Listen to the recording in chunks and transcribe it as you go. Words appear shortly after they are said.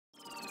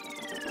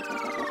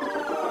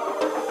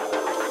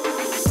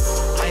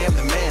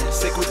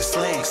sick with the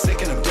slang, sick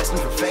and I'm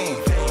destined for fame.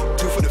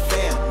 Do for the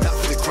fam, not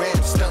for the gram.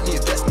 Stunting,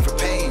 you're destined for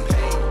pain.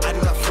 I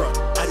do not front,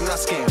 I do not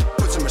scam.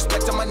 Put some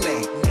respect on my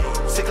name.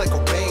 Sick like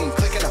Cobain,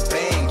 click and I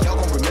bang. Y'all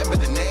gon' remember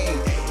the name.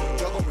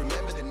 Y'all gon'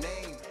 remember the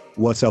name.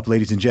 What's up,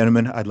 ladies and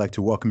gentlemen? I'd like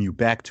to welcome you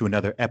back to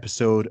another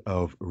episode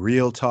of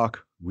Real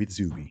Talk with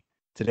Zuby.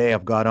 Today,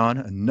 I've got on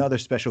another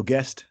special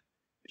guest.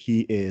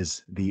 He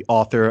is the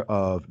author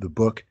of the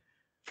book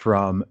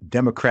From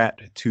Democrat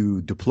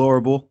to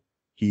Deplorable.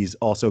 He's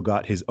also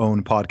got his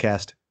own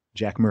podcast,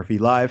 Jack Murphy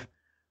Live.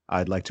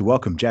 I'd like to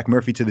welcome Jack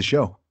Murphy to the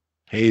show.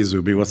 Hey,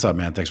 Zuby. What's up,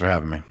 man? Thanks for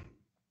having me.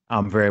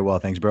 I'm very well,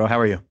 thanks, bro. How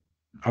are you?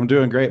 I'm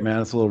doing great,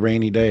 man. It's a little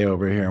rainy day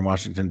over here in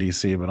Washington,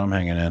 D.C., but I'm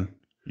hanging in.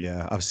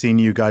 Yeah, I've seen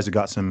you guys have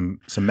got some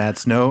mad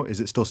snow. Is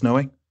it still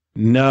snowing?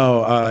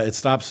 No, it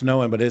stopped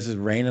snowing, but it's just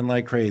raining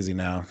like crazy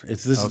now.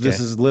 This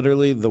is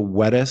literally the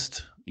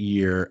wettest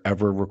year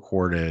ever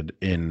recorded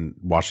in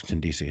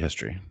Washington, D.C.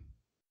 history.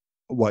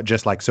 What,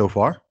 just like so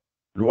far?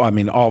 Well, I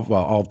mean, all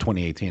of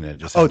 2018. It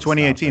just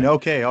 2018.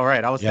 Okay, all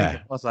right. I was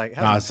thinking,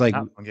 no, it's like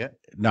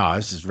no,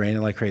 it's just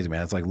raining like crazy,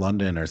 man. It's like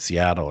London or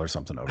Seattle or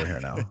something over here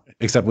now,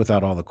 except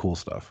without all the cool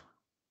stuff.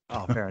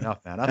 Oh, fair enough,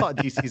 man. I thought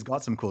DC's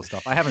got some cool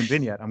stuff. I haven't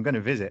been yet. I'm going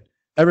to visit.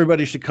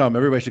 Everybody should come.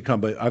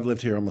 But I've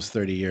lived here almost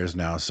 30 years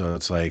now. So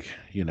it's like,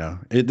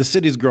 the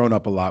city's grown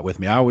up a lot with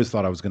me. I always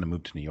thought I was going to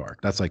move to New York.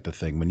 That's like the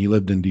thing. When you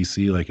lived in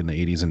DC, like in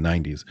the 80s and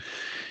 90s,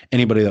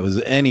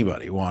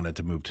 anybody wanted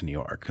to move to New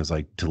York because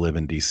like to live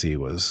in DC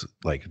was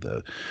like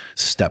the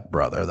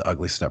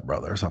ugly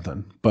stepbrother or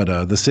something.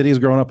 But the city's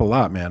grown up a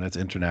lot, man. It's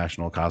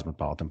international,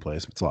 cosmopolitan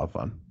place. It's a lot of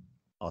fun.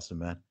 Awesome,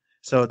 man.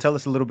 So tell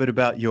us a little bit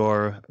about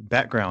your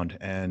background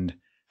and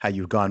how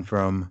you've gone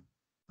from,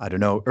 I don't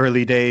know,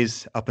 early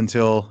days up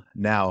until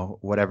now,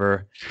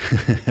 whatever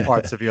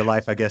parts of your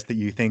life, I guess, that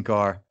you think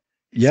are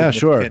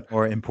significant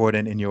or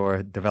important in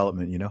your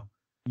development,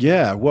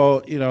 Yeah,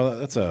 well,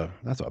 that's a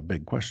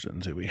big question,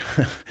 Zuby.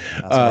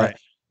 That's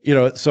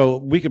right. So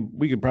we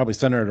could probably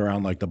center it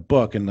around like the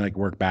book and like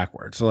work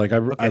backwards. So like I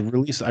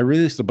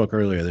released a book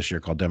earlier this year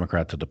called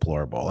Democrat to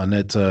Deplorable, and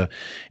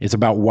it's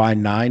about why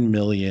 9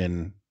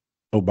 million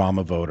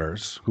Obama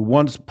voters who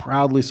once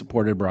proudly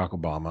supported Barack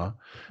Obama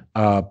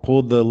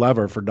pulled the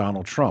lever for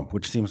Donald Trump,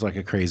 which seems like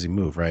a crazy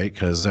move, right?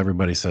 Because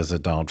everybody says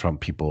that Donald Trump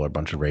people are a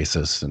bunch of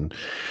racists and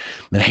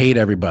hate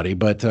everybody.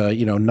 But,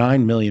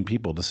 9 million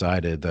people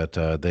decided that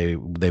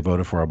they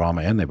voted for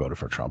Obama and they voted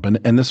for Trump.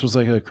 And this was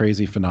like a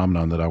crazy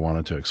phenomenon that I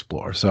wanted to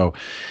explore. So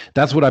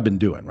that's what I've been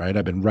doing, right?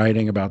 I've been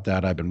writing about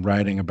that. I've been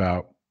writing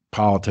about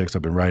politics.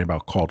 I've been writing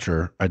about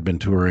culture. I'd been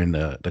touring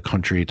the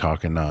country,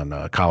 talking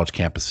on college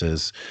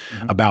campuses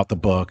about the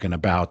book and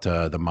about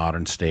the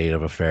modern state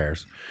of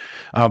affairs.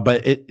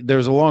 But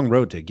there's a long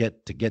road to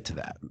get to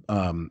that.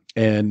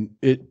 And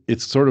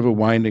it's sort of a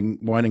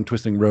winding,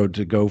 twisting road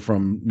to go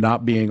from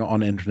not being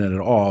on the internet at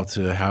all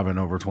to having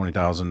over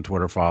 20,000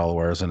 Twitter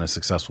followers and a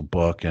successful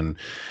book and,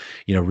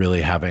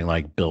 really having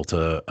like built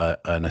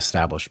an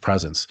established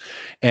presence.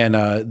 And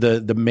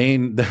the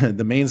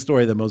main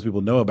story that most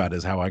people know about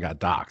is how I got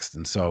doxxed.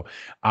 And so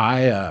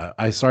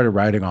I started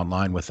writing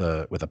online with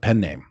a pen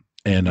name.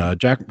 And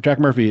Jack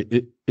Murphy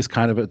is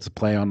it's a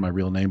play on my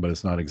real name, but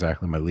it's not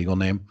exactly my legal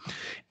name.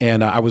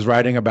 And I was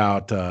writing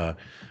about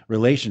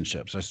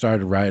relationships. I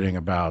started writing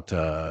about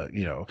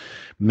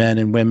men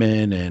and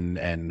women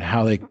and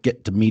how they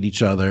get to meet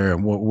each other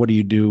and what do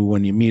you do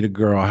when you meet a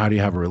girl? How do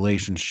you have a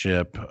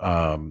relationship?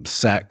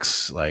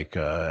 Sex, like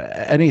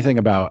anything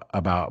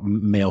about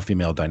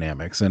male-female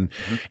dynamics. And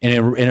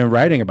in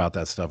writing about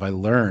that stuff, I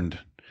learned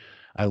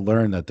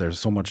that there's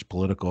so much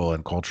political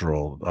and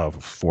cultural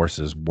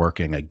forces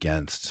working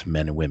against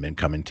men and women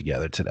coming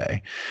together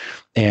today.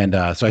 And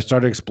so I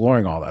started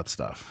exploring all that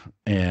stuff.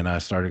 And I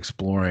started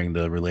exploring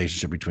the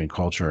relationship between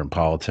culture and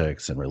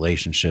politics and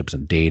relationships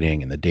and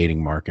dating and the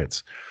dating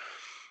markets.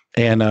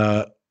 And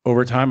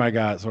over time, I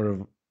got sort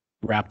of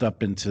wrapped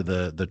up into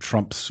the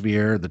Trump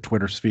sphere, the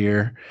Twitter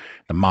sphere,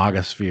 the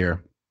MAGA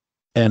sphere.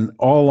 And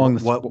all along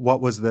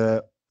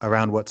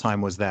around what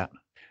time was that?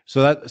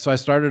 So I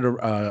started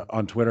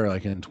on Twitter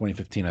like in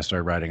 2015. I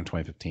started writing in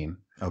 2015.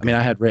 Okay.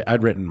 I mean,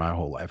 I'd written my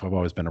whole life. I've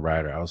always been a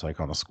writer. I was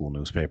like on a school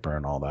newspaper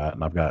and all that.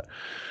 And I've got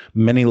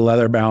many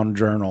leather-bound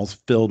journals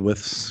filled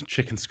with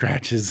chicken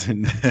scratches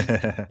and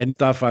and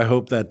stuff. I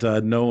hope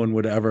that no one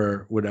would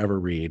ever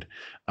read.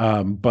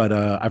 But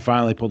I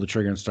finally pulled the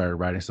trigger and started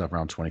writing stuff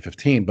around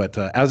 2015. But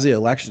as the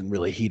election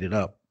really heated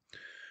up,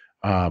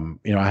 I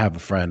have a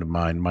friend of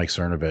mine, Mike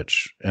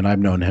Cernovich, and I've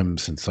known him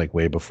since like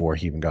way before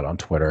he even got on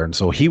Twitter. And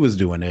so he was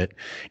doing it,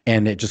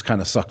 and it just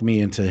kind of sucked me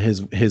into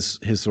his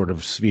sort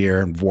of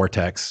sphere and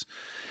vortex.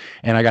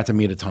 And I got to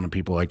meet a ton of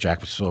people like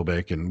Jack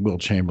Posobiec and Will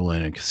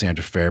Chamberlain and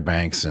Cassandra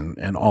Fairbanks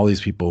and all these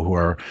people who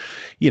are,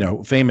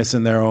 famous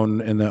in their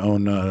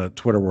own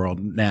Twitter world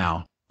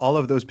now. All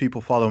of those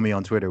people follow me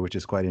on Twitter, which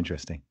is quite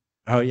interesting.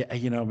 Oh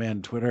yeah,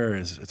 man, Twitter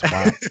it's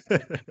wild.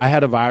 I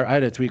had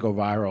a tweet go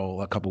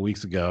viral a couple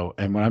weeks ago,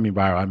 and when I mean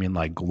viral, I mean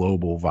like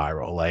global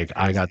viral. Like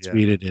I Crazy, got yeah.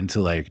 tweeted into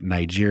like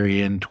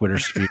Nigerian Twitter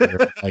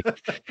sphere,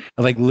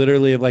 like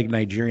literally of like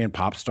Nigerian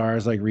pop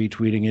stars like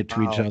retweeting it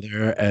to each Wow.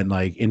 other, and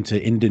like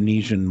into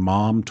Indonesian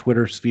mom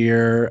Twitter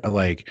sphere.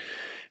 Like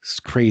it's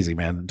crazy,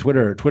 man.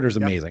 Twitter's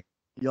Yep. amazing.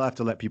 You'll have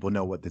to let people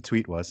know what the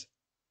tweet was.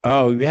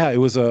 Oh yeah, it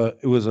was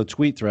a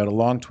tweet thread, a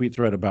long tweet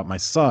thread about my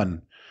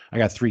son. I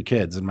got 3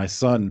 kids, and my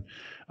son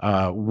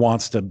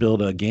wants to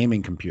build a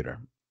gaming computer,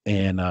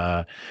 and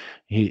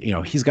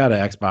he's got an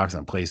Xbox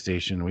and a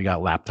PlayStation. We got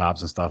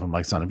laptops and stuff. I'm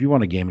like, son, if you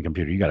want a gaming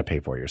computer, you got to pay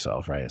for it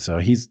yourself, right? So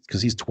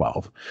because he's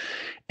 12,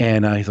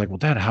 and he's like, well,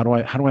 Dad, how do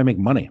I make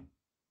money?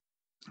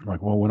 I'm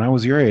like, well, when I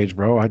was your age,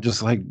 bro, I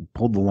just like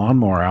pulled the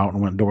lawnmower out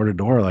and went door to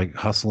door, like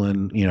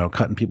hustling,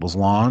 cutting people's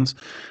lawns.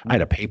 I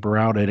had a paper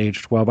out at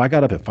age 12. I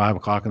got up at 5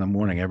 o'clock in the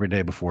morning every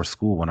day before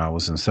school when I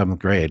was in 7th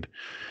grade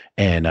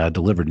and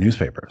delivered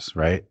newspapers.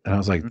 Right. And I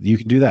was like, Mhm. you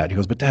can do that. He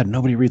goes, but Dad,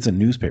 nobody reads a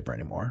newspaper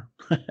anymore.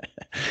 I'm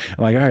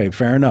like, all right,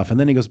 fair enough. And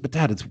then he goes, but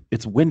Dad,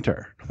 it's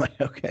winter. I'm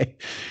like, okay,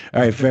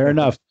 all right, fair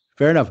enough.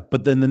 Fair enough.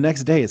 But then the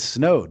next day it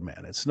snowed,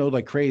 man. It snowed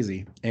like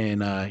crazy.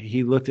 And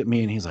he looked at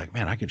me and he's like,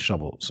 man, I could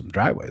shovel some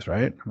driveways,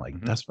 right? I'm like,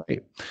 Mhm. that's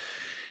right.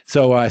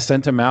 So I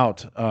sent him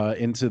out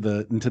into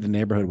the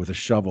neighborhood with a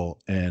shovel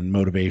and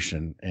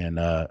motivation, and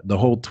the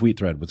whole tweet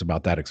thread was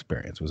about that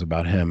experience. It was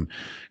about him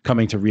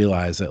coming to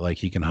realize that like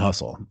he can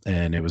hustle,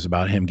 and it was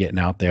about him getting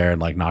out there and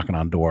like knocking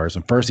on doors.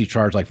 And first he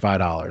charged like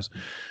 $5,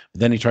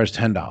 then he charged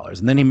 $10,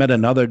 and then he met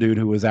another dude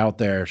who was out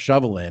there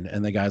shoveling,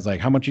 and the guy's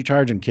like, "How much you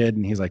charging, kid?"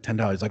 And he's like,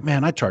 $10. He's like,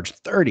 "Man, I charge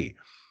 30." I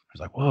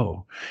was like,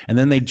 "Whoa!" And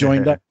then they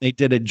joined up. They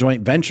did a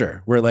joint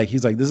venture where like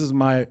he's like, "This is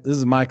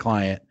my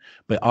client,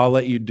 but I'll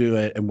let you do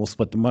it and we'll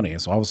split the money."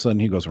 And so all of a sudden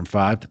he goes from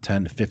 5 to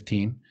 10 to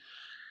 15.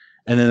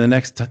 And then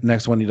the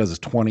next one he does is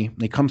 20.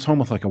 And he comes home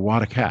with like a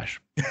wad of cash.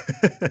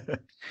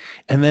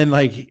 And then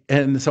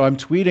and so I'm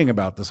tweeting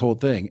about this whole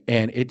thing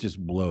and it just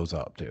blows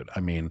up, dude. I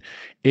mean,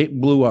 it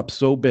blew up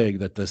so big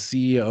that the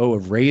CEO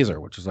of Razer,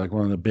 which is like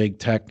one of the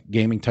big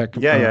gaming tech,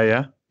 Yeah, yeah,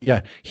 yeah.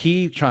 yeah,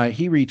 he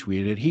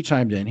retweeted, he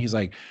chimed in. He's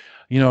like,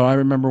 I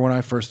remember when I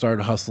first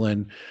started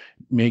hustling,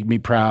 made me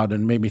proud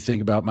and made me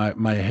think about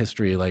my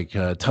history. Like,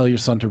 tell your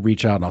son to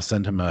reach out and I'll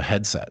send him a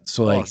headset.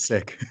 So Oh, like,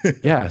 sick.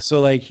 yeah,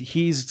 so like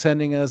he's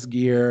sending us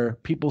gear.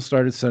 People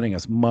started sending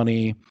us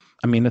money.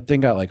 I mean, the thing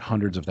got like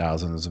hundreds of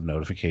thousands of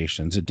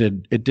notifications. It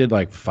did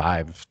like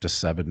 5 to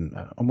 7,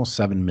 almost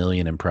 7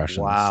 million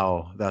impressions.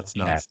 Wow, that's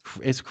Yeah, nuts.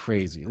 it's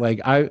crazy. Like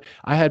I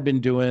had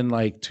been doing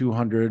like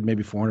 200,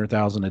 maybe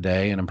 400,000 a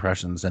day in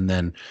impressions, and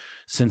then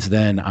since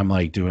then I'm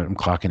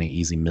clocking an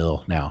easy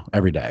mill now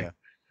every day. Yeah.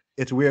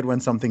 It's weird when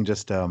something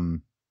just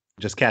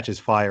catches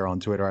fire on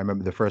Twitter. I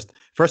remember the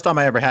first time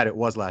I ever had it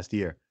was last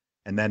year.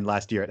 And then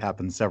last year it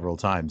happened several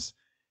times.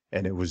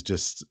 And it was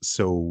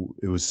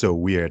so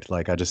weird.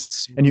 Like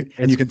and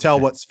you can tell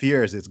what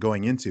spheres it's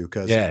going into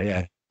because Yeah,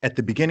 yeah. at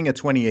the beginning of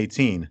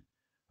 2018,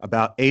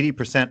 about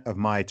 80% of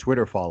my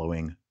Twitter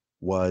following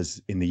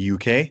was in the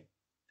UK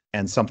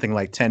and something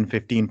like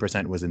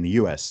 10-15% was in the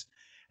US.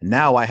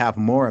 Now I have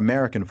more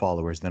American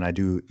followers than I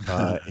do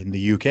in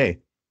the UK,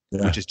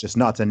 Yeah. which is just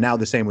nuts. And now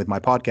the same with my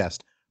podcast.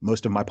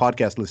 Most of my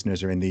podcast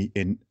listeners are in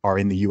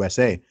the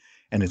USA,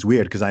 and it's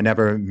weird because I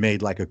never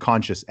made like a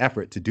conscious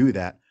effort to do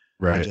that.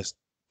 I Right. just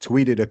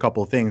tweeted a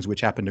couple things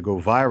which happened to go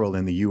viral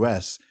in the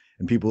US,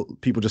 and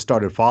people just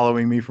started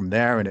following me from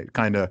there, and it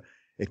kind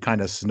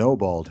of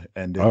snowballed,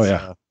 and Oh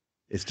yeah.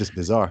 it's just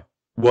bizarre.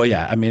 Well,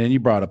 yeah. I mean, and you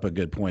brought up a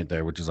good point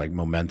there, which is like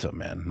momentum,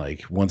 man.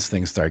 Like once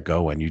things start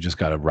going, you just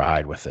got to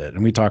ride with it.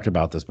 And we talked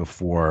about this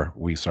before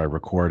we started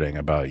recording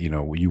about,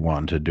 you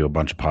wanted to do a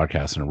bunch of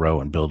podcasts in a row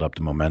and build up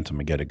the momentum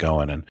and get it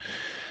going. And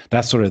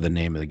that's sort of the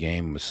name of the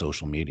game with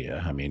social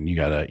media. I mean, you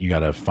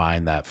gotta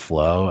find that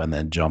flow and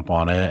then jump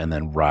on it and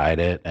then ride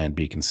it and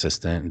be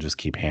consistent and just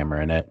keep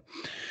hammering it.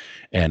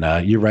 And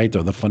you're right,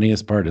 though. The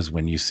funniest part is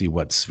when you see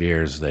what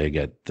spheres they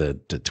get the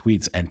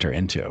tweets enter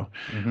into.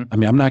 Mhm. I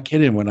mean, I'm not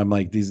kidding when I'm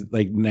like these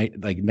like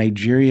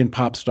Nigerian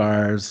pop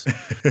stars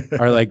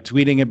are like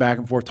tweeting it back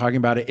and forth, talking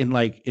about it in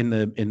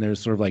their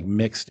sort of like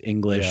mixed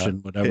English Yeah.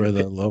 and whatever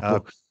the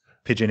local.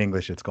 Pigeon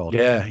English, it's called.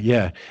 Yeah,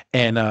 yeah.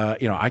 And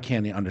I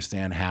can't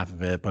understand half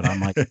of it, but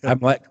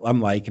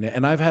I'm liking it.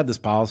 And I've had this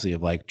policy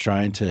of like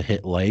trying to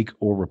hit like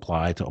or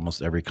reply to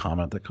almost every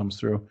comment that comes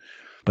through.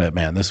 But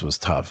man, this was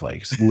tough.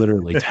 Like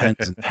literally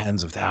tens and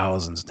tens of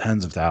thousands.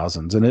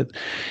 And it,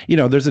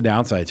 there's a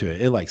downside to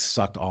it. It like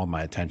sucked all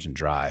my attention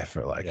dry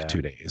for like Yeah.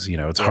 2 days.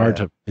 It's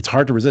Yeah.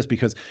 hard to resist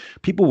because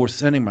people were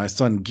sending my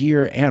son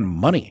gear and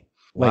money.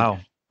 Like Wow.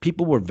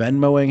 people were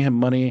Venmoing him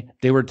money.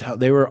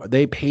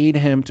 They paid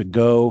him to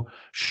go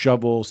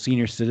shovel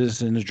senior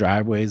citizens'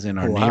 driveways in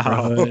our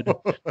neighborhood.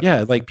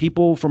 Yeah, like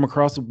people from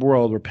across the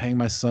world were paying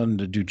my son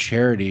to do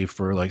charity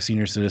for like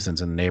senior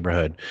citizens in the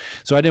neighborhood.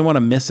 So I didn't want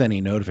to miss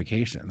any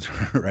notifications,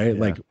 right? Yeah.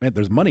 Like, man,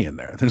 there's money in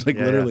there. There's like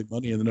Yeah, literally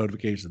money in the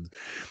notifications.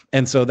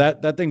 And so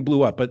that thing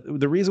blew up. But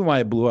the reason why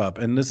it blew up,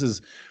 and this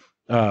is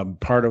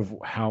part of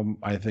how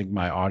I think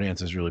my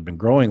audience has really been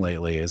growing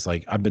lately is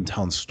like I've been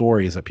telling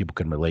stories that people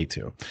can relate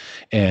to,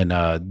 and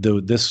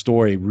this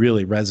story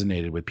really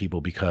resonated with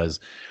people because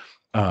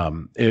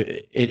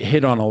it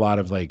hit on a lot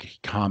of like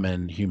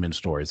common human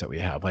stories that we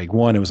have. Like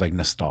one, it was like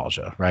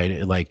nostalgia, right?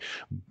 It like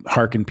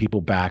harkened people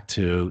back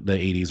to the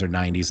 80s or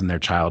 90s in their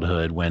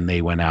childhood when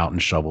they went out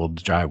and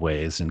shoveled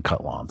driveways and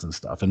cut lawns and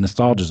stuff. And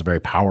nostalgia is a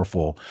very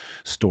powerful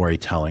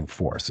storytelling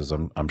force, as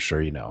I'm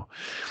sure you know.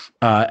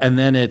 And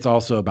then it's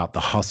also about the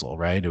hustle,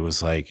 right? It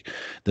was like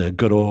the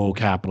good old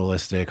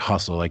capitalistic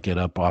hustle, like get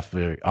up off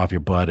your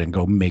butt and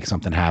go make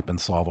something happen,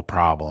 solve a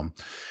problem.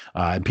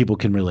 And people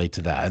can relate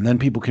to that. And then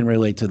people can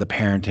relate to the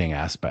parenting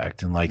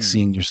aspect and like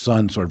seeing your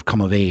son sort of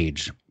come of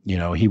age. You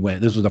know,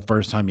 this was the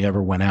first time he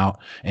ever went out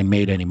and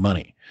made any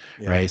money.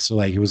 Yeah. Right. So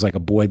like, it was like a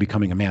boy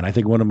becoming a man. I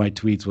think one of my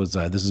tweets was,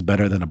 this is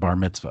better than a bar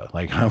mitzvah.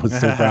 Like I was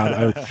so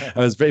proud.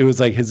 It was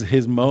like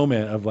his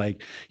moment of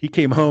like, he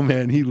came home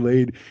and he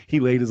laid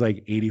his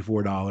like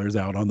 $84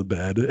 out on the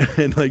bed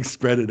and like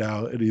spread it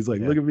out. And he's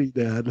like, look at me,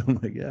 Dad. I'm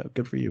like, yeah,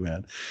 good for you,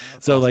 man.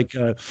 That's so awesome. Like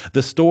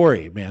the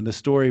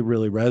story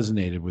really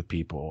resonated with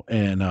people.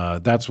 And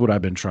that's what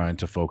I've been trying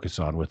to focus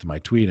on with my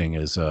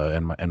tweeting is,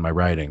 and my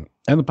writing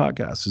and the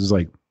podcast is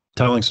like,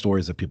 telling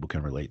stories that people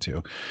can relate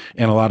to.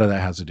 And a lot of that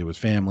has to do with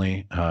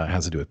family,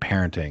 has to do with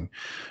parenting.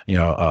 You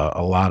know,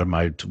 a lot of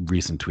my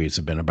recent tweets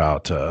have been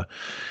about the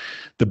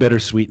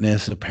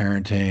bittersweetness of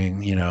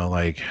parenting, you know,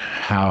 like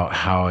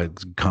how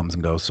it comes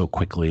and goes so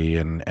quickly.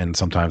 And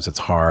sometimes it's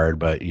hard,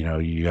 but you know,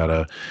 you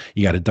gotta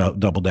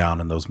double down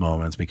in those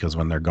moments because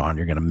when they're gone,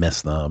 you're going to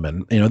miss them.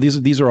 And, you know,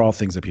 these are all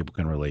things that people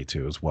can relate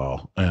to as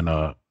well. And,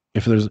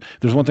 if there's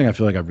one thing I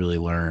feel like I've really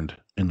learned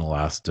in the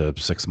last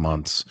 6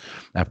 months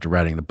after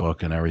writing the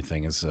book and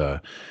everything is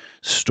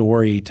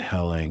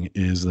storytelling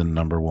is the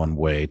number one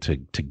way to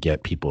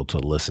get people to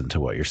listen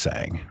to what you're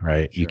saying,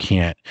 right?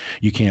 Sure.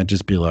 You can't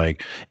just be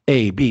like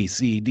A, B,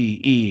 C,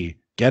 D, E.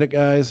 Get it,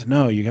 guys?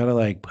 No, you got to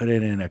like put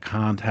it in a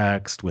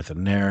context with a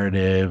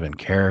narrative and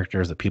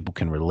characters that people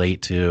can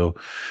relate to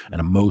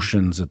and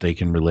emotions that they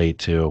can relate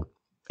to.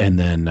 And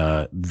then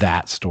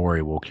that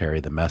story will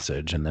carry the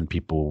message, and then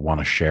people want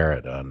to share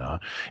it. And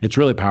it's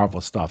really powerful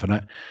stuff. And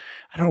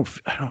I don't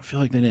feel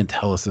like they didn't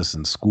tell us this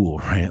in school,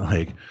 right?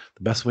 Like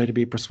the best way to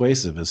be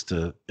persuasive is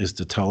to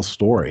tell a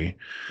story.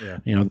 Yeah.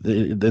 You know,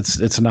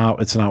 it's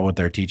not what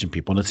they're teaching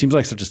people, and it seems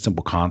like such a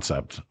simple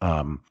concept.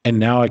 And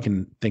now I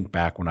can think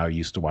back when I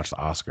used to watch the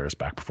Oscars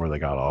back before they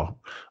got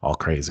all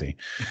crazy.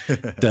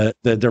 the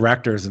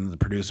directors and the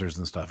producers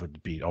and stuff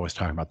would be always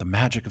talking about the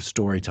magic of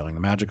storytelling,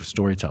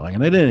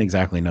 and they didn't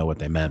exactly know what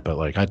they meant, but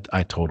like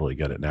I totally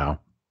get it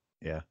now.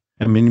 Yeah.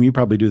 I mean, you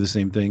probably do the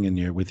same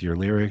thing with your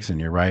lyrics and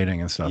your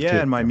writing and stuff. Yeah, too.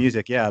 And my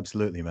music. Yeah,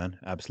 absolutely, man.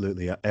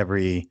 Absolutely.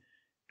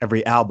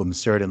 Every album,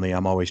 certainly,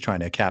 I'm always trying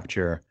to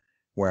capture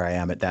where I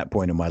am at that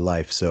point in my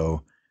life.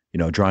 So, you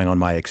know, drawing on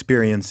my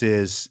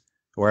experiences,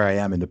 where I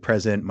am in the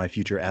present, my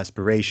future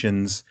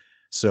aspirations.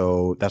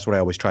 So that's what I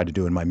always try to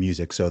do in my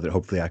music, so that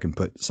hopefully I can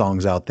put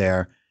songs out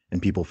there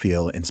and people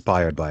feel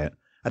inspired by it.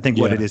 I think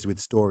what it is with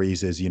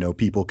stories is, you know,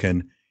 people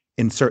can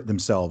insert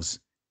themselves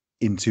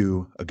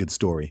into a good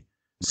story.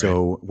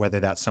 So whether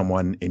that's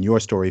someone in your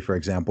story, for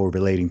example,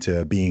 relating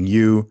to being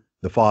you,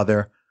 the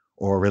father,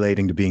 or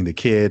relating to being the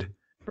kid,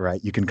 right?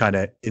 You can kind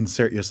of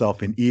insert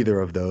yourself in either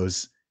of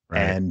those.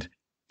 Right. And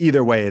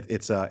either way,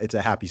 it's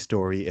a happy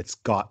story. It's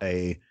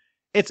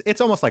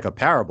almost like a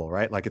parable,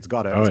 right? Like it's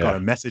got a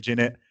message in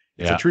it.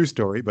 It's a true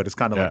story, but it's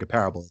kind of like a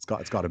parable.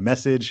 It's got a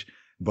message,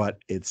 but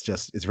it's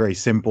very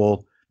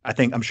simple.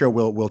 I'm sure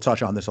we'll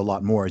touch on this a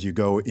lot more as you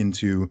go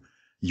into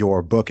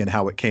your book and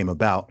how it came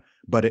about.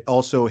 But it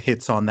also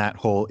hits on that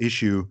whole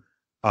issue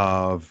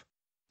of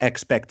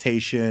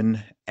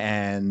expectation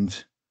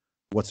and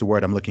what's the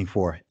word I'm looking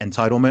for?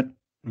 Entitlement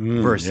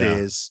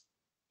versus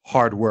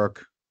hard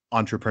work,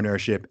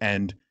 entrepreneurship,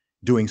 and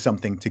doing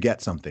something to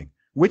get something,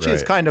 which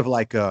is kind of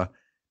like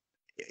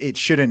it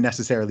shouldn't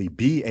necessarily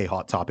be a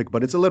hot topic,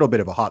 but it's a little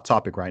bit of a hot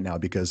topic right now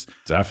because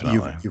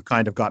you've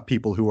kind of got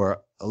people who are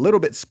a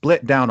little bit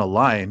split down a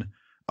line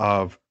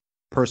of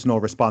personal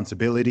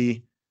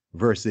responsibility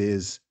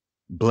versus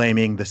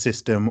blaming the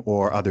system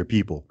or other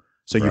people.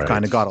 So you've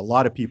kind of got a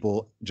lot of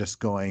people just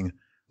going,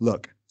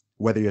 look,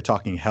 whether you're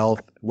talking health,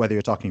 whether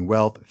you're talking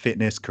wealth,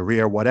 fitness,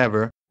 career,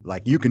 whatever,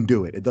 like you can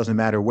do it. It doesn't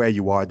matter where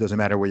you are. It doesn't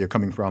matter where you're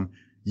coming from.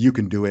 You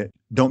can do it.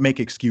 Don't make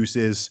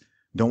excuses.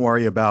 Don't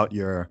worry about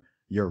your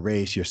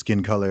race, your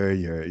skin color,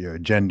 your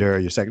gender,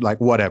 your sex,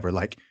 like whatever.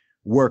 Like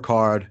work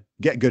hard,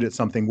 get good at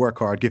something, work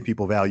hard, give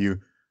people value.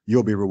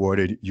 You'll be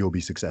rewarded. You'll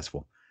be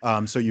successful.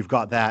 So you've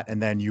got that. And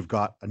then you've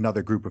got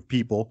another group of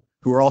people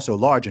who are also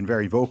large and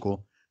very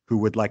vocal, who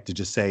would like to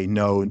just say,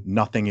 no,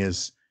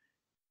 this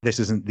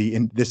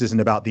isn't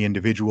about the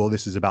individual.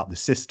 This is about the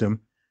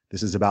system.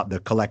 This is about the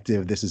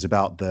collective. This is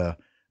about the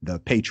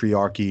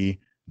patriarchy,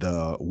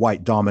 the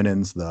white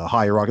dominance, the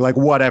hierarchy, like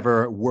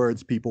whatever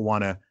words people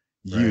want to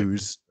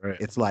use. Right.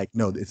 It's like,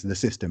 no, it's the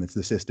system. It's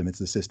the system. It's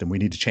the system. We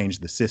need to change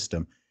the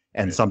system.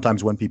 And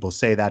sometimes when people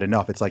say that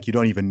enough, it's like, you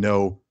don't even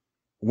know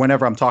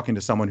whenever I'm talking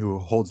to someone who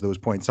holds those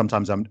points,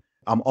 sometimes I'm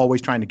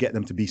always trying to get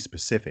them to be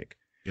specific.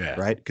 Yeah.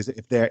 Right. Because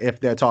if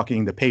they're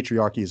talking the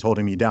patriarchy is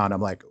holding me down, I'm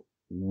like,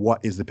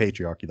 what is the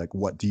patriarchy? Like,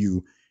 what do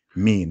you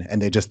mean?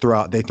 And they just throw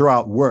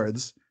out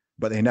words,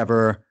 but they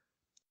never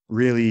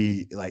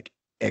really like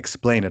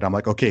explain it. I'm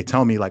like, okay,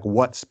 tell me like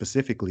what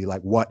specifically,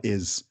 like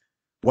what's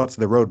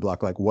the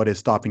roadblock? Like what is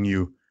stopping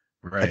you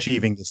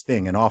achieving this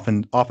thing? And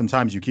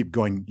oftentimes you keep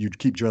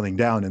drilling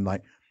down and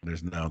like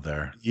there's no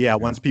there. Yeah,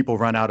 once people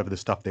run out of the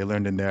stuff they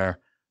learned in their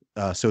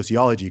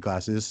sociology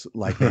classes,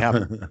 like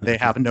they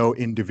have no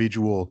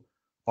individual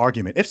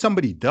argument. If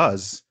somebody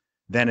does,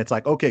 then it's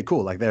like, okay,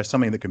 cool. Like there's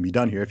something that can be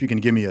done here. If you can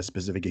give me a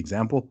specific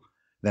example,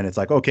 then it's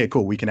like, okay,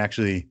 cool. We can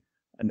actually,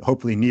 and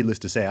hopefully, needless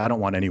to say, I don't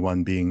want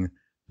anyone being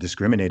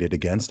discriminated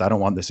against. I don't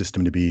want the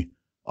system to be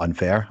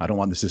unfair. I don't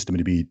want the system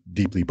to be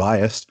deeply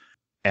biased.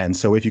 And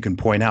so if you can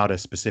point out a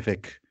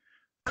specific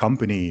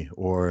company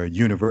or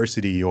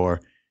university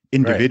or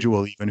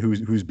individual even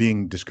who's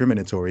being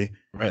discriminatory,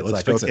 right?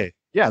 Let's fix it.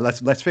 Yeah,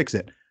 let's fix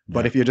it.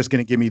 But if you're just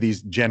going to give me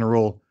these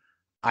general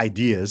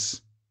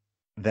ideas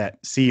that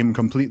seem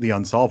completely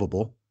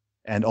unsolvable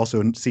and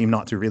also seem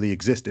not to really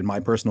exist in my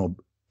personal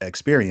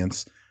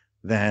experience,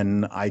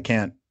 then I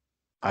can't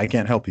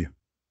help you.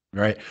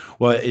 Right.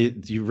 Well,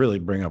 you really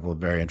bring up a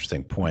very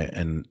interesting point.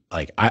 And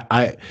like,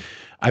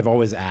 I've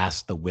always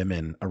asked the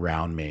women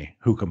around me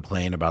who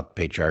complain about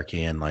the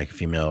patriarchy and like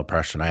female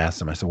oppression. I asked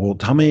them, I said, well,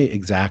 tell me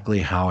exactly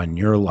how in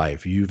your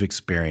life you've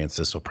experienced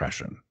this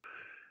oppression.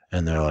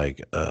 And they're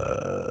like,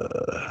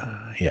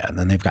 yeah. And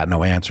then they've got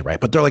no answer, right?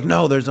 But they're like,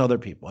 no, there's other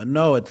people. And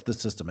no, it's the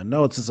system. And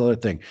no, it's this other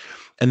thing.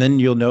 And then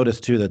you'll notice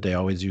too that they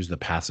always use the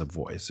passive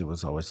voice. It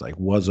was always like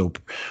was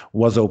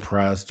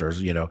oppressed, or,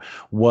 you know,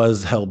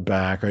 was held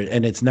back.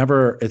 And it's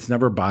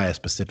never by a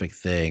specific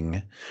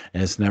thing,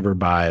 and it's never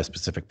by a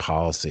specific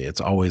policy.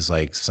 It's always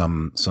like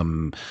some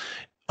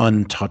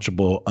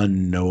untouchable,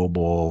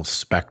 unknowable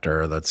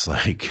specter that's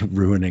like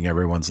ruining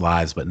everyone's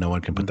lives, but no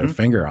one can put their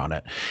finger on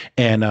it.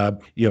 And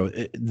you know,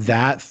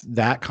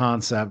 that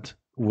concept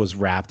was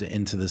wrapped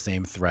into the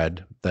same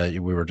thread that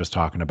we were just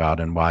talking about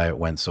and why it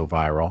went so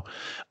viral.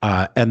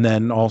 And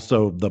then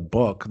also the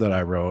book that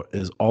I wrote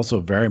is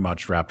also very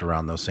much wrapped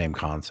around those same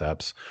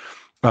concepts.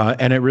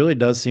 And it really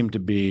does seem to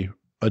be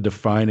a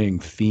defining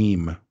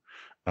theme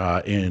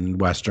in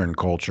Western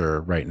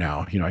culture right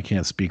now. You know, I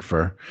can't speak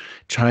for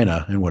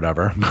China and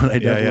whatever, but I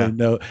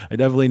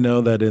definitely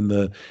know that in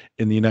the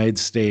United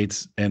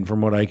States, and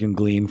from what I can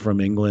glean from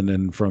England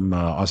and from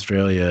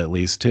Australia at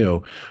least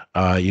too,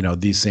 you know,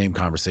 these same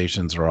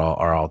conversations are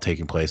all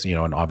taking place. You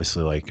know, and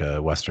obviously like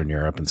Western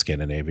Europe and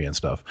Scandinavia and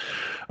stuff.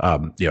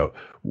 You know,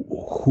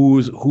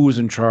 who's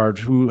in charge,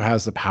 who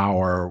has the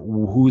power,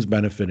 who's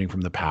benefiting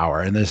from the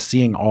power, and they're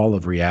seeing all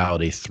of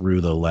reality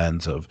through the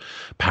lens of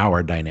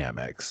power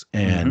dynamics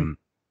and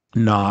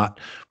not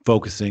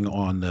focusing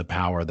on the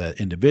power that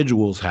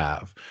individuals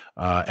have,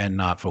 and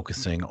not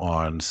focusing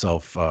on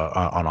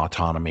on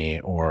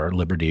autonomy or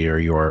liberty or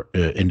your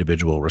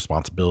individual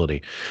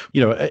responsibility.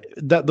 You know,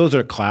 those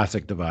are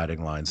classic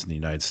dividing lines in the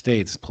United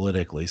States,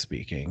 politically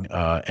speaking.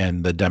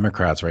 And the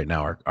Democrats right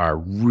now are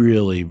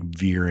really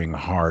veering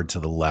hard to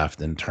the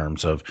left in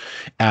terms of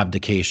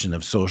abdication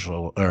of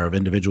social or of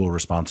individual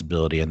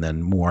responsibility, and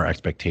then more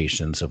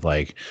expectations of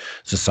like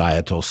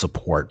societal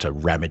support to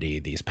remedy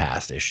these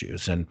past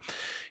issues. And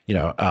you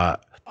know,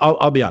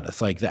 I'll be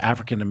honest, like the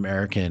African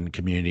American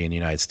community in the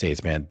United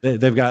States, man,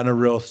 they've gotten a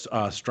real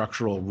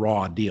structural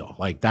raw deal.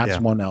 Like that's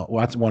one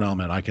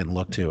element I can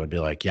look to and be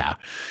like, yeah,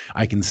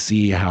 I can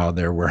see how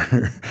there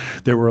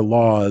were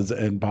laws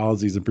and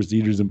policies and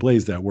procedures in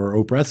place that were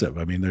oppressive.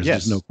 I mean, there's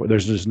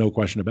just no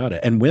question about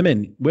it. And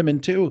women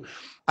too.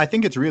 I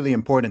think it's really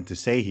important to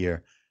say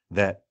here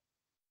that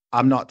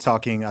I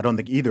don't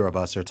think either of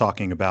us are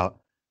talking about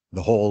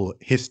the whole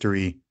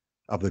history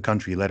of the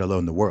country, let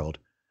alone the world.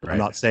 Right. I'm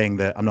not saying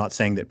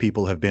that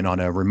people have been on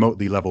a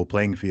remotely level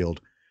playing field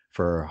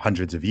for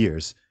hundreds of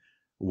years.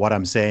 What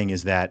I'm saying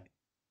is that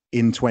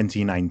in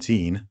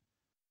 2019,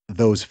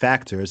 those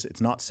factors,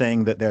 it's not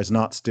saying that there's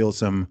not still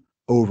some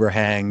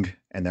overhang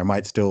and there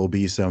might still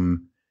be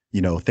some,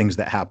 you know, things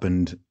that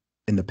happened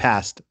in the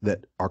past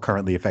that are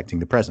currently affecting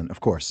the present, of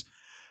course.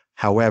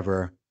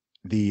 However,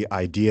 the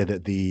idea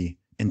that the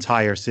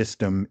entire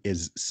system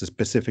is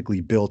specifically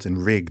built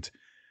and rigged,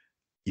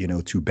 you know,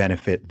 to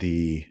benefit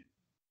the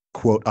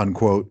quote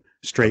unquote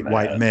straight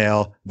white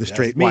male,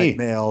 white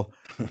male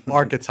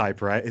archetype,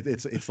 right?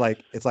 It's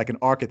like an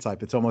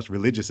archetype. It's almost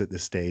religious at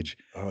this stage.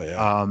 Oh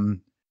yeah.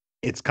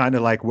 It's kind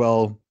of like,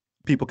 well,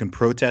 people can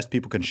protest,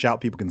 people can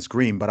shout, people can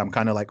scream, but I'm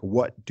kind of like,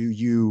 what do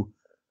you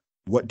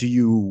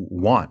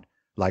want?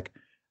 Like,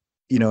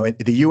 you know,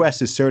 the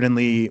US is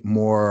certainly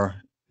more,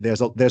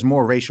 there's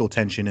more racial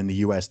tension in the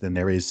US than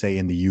there is, say,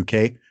 in the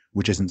UK,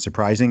 which isn't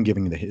surprising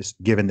given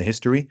the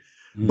history.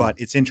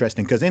 But it's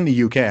interesting because in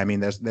the UK, I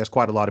mean, there's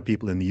quite a lot of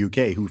people in the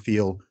UK who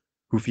feel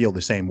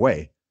the same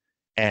way,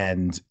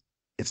 and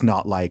it's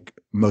not like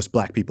most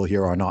Black people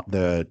here are not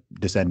the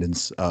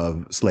descendants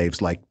of slaves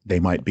like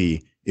they might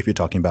be if you're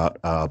talking about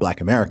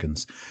Black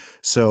Americans.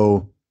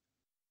 So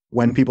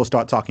when people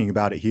start talking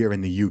about it here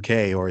in the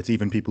UK, or it's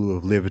even people who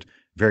have lived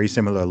very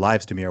similar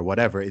lives to me or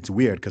whatever, it's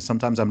weird because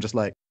sometimes I'm just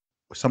like,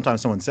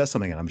 sometimes someone says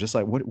something and I'm just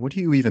like, what are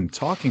you even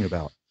talking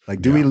about?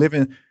 Like, do we live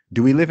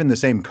in the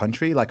same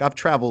country? Like, I've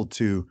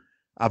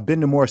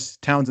been to more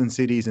towns and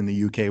cities in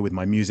the UK with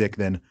my music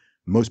than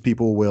most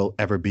people will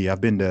ever be.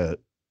 I've been to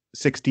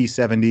 60,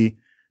 70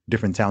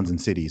 different towns and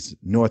cities,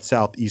 north,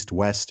 south, east,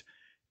 west.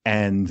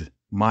 And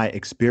my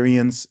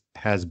experience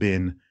has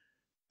been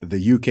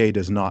the UK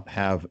does not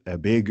have a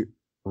big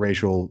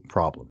racial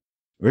problem.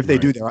 Or if they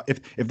do,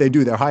 if they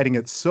do, they're hiding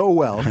it so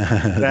well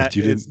that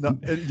it's not,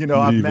 you know,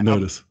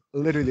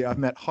 I've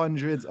met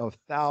hundreds of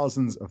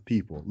thousands of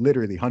people,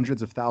 literally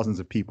hundreds of thousands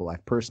of people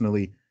I've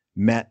personally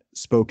met,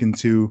 spoken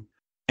to.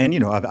 And, you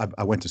know,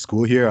 I went to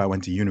school here. I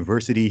went to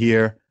university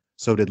here.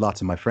 So did lots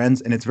of my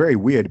friends. And it's very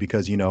weird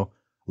because, you know,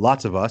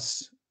 lots of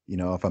us, you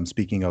know, if I'm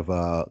speaking of,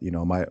 you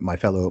know, my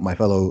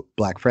fellow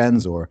Black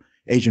friends or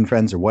Asian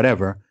friends or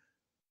whatever,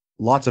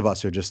 lots of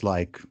us are just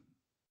like,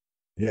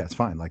 yeah, it's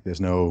fine. Like,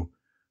 there's no,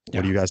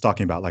 what are you guys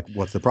talking about? Like,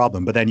 what's the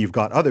problem? But then you've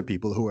got other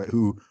people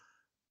who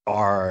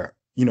are,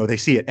 you know, they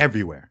see it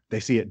everywhere. They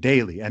see it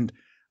daily. And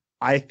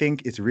I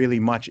think it's really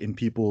much in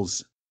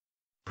people's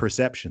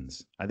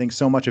perceptions. I think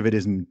so much of it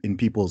is in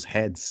people's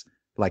heads.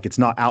 Like, it's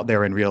not out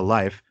there in real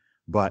life,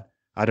 but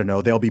I don't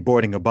know, they'll be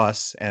boarding a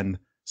bus and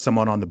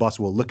someone on the bus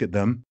will look at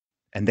them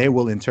and they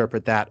will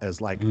interpret that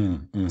as like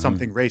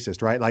something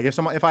racist, right? Like,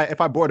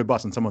 if I board a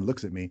bus and someone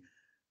looks at me,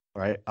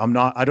 right,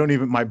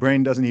 my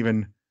brain doesn't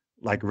even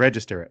like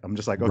register it. I'm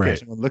just like, okay,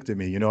 someone looked at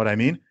me, you know what I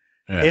mean?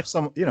 Yeah. If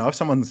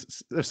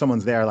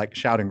someone's there like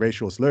shouting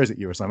racial slurs at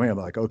you or something, I'm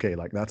like, okay,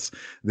 like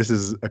this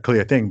is a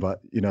clear thing.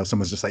 But, you know,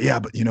 someone's just like, yeah,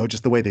 but, you know,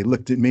 just the way they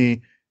looked at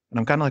me, and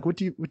I'm kind of like, what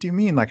do you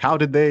mean? Like, how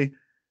did they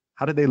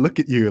look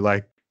at you?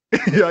 Like,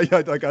 like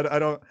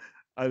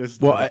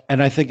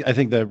and I think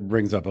that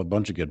brings up a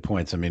bunch of good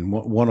points. I mean,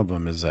 one of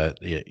them is that,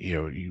 you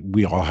know,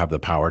 we all have the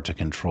power to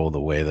control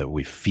the way that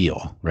we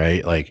feel,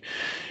 right? Like,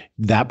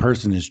 that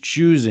person is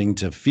choosing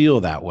to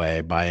feel that way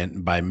by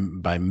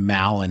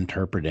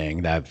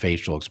malinterpreting that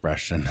facial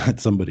expression that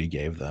somebody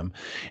gave them,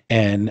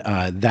 and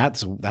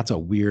that's a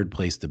weird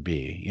place to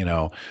be. You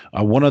know,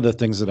 one of the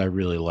things that I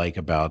really like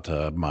about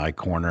my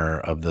corner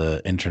of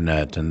the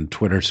internet and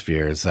Twitter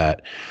sphere is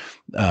that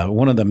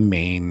one of the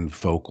main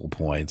focal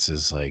points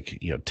is,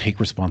 like, you know, take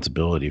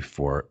responsibility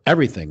for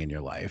everything in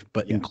your life,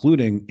 but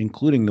including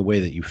the way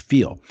that you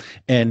feel.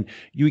 And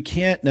you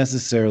can't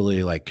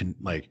necessarily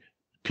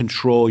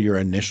control your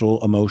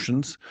initial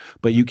emotions,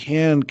 but you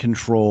can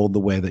control the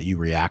way that you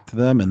react to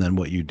them and then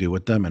what you do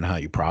with them and how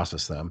you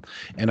process them.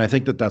 And I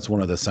think that that's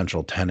one of the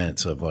central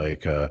tenets of,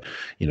 like,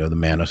 you know, the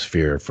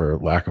manosphere, for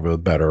lack of a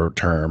better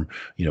term.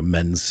 You know,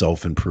 men's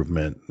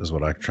self-improvement is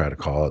what I try to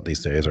call it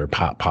these days, or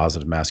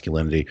positive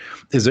masculinity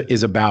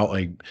is about,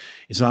 like,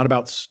 it's not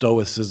about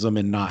stoicism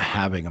and not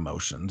having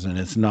emotions, and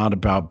it's not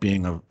about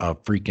being a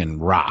freaking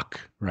rock,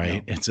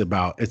 right? No.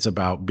 It's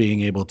about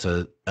being able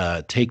to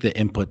take the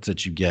inputs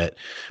that you get,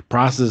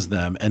 process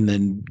them, and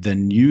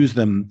then use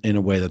them in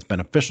a way that's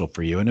beneficial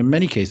for you. And in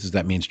many cases,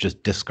 that means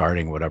just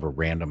discarding whatever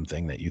random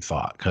thing that you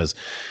thought, because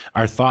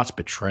our thoughts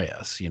betray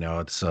us. You know,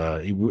 it's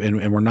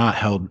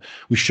and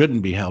we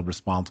shouldn't be held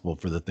responsible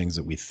for the things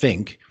that we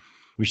think.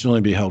 We should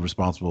only be held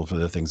responsible for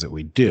the things that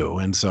we do.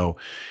 And so,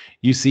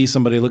 you see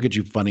somebody look at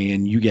you funny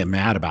and you get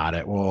mad about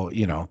it. Well,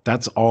 you know,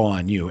 that's all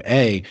on you.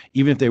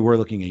 Even if they were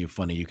looking at you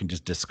funny, you can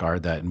just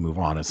discard that and move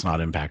on. It's not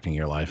impacting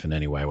your life in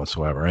any way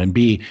whatsoever. And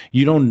B,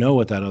 you don't know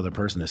what that other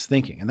person is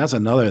thinking. And that's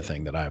another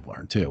thing that I've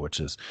learned too, which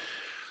is,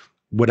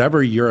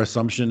 whatever your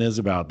assumption is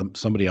about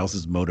somebody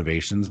else's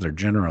motivations, they're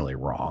generally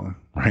wrong,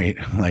 right?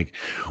 Like,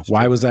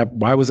 why was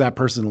that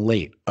person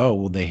late? Oh,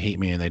 well, they hate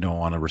me and they don't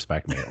want to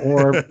respect me.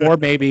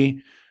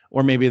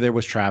 Or maybe there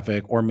was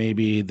traffic, or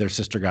maybe their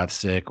sister got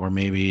sick, or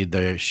maybe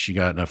she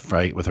got in a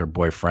fight with her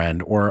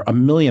boyfriend, or a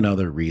million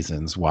other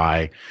reasons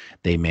why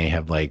they may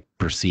have, like,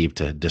 perceived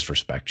to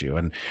disrespect you.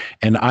 And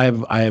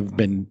I've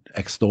been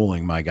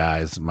extolling my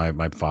guys,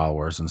 my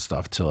followers and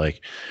stuff, to,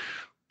 like,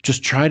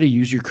 just try to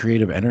use your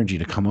creative energy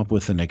to come up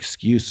with an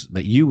excuse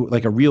that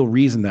like, a real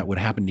reason that would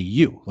happen to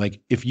you. Like,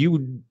 if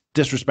you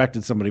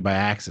disrespected somebody by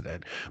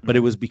accident, but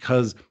it was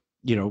because,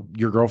 you know,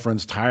 your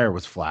girlfriend's tire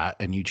was flat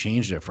and you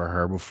changed it for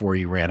her before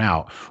you ran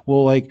out,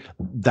 well, like,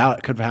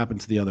 that could have happened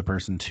to the other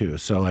person too.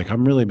 So, like,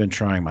 I'm really been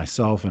trying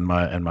myself and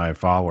my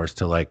followers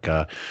to, like,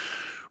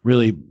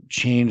 really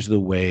change the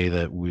way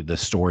that the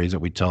stories that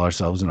we tell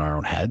ourselves in our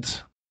own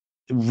heads.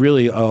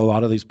 Really, a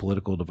lot of these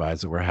political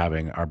divides that we're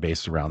having are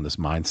based around this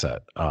mindset.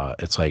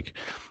 It's like,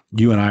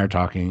 you and I are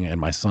talking,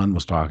 and my son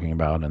was talking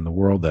about, and the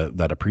world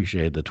that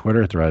appreciated the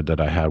Twitter thread that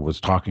I had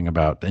was talking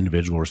about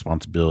individual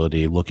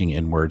responsibility, looking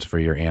inwards for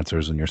your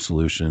answers and your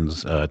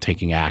solutions,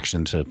 taking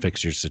action to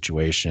fix your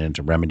situation,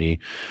 to remedy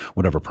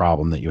whatever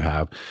problem that you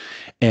have,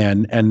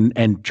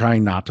 and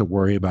trying not to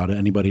worry about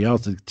anybody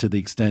else to the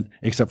extent,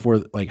 except for,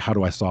 like, how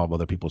do I solve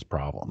other people's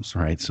problems,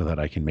 right? So that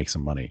I can make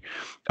some money.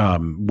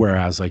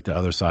 Whereas, like, the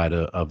other side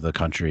of the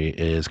country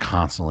is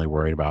constantly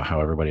worried about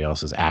how everybody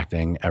else is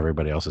acting,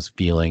 everybody else is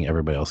feeling,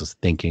 everybody else else is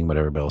thinking, what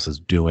everybody else is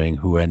doing,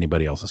 who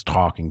anybody else is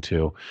talking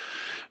to,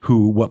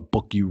 what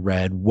book you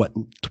read,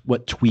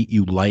 what tweet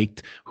you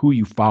liked, who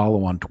you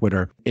follow on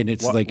Twitter. And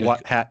it's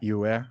what hat you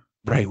wear.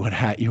 Right, what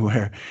hat you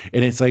wear.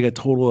 And it's like a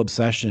total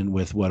obsession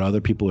with what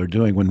other people are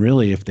doing, when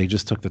really, if they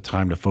just took the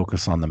time to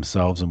focus on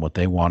themselves and what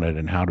they wanted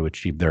and how to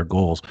achieve their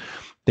goals,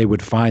 they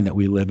would find that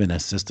we live in a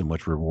system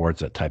which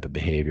rewards that type of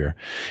behavior.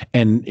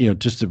 And,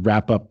 just to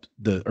wrap up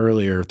the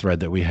earlier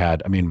thread that we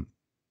had, I mean,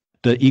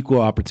 the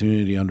equal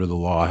opportunity under the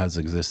law has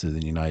existed in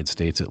the United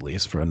States, at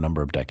least for a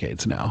number of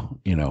decades now.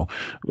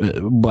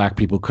 Black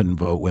people couldn't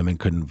vote, women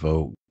couldn't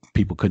vote,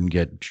 people couldn't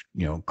get,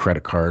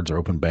 credit cards or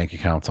open bank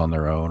accounts on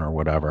their own or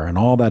whatever. And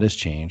all that has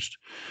changed.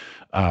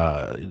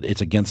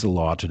 It's against the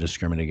law to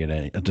discriminate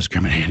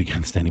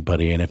against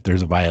anybody. And if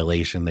there's a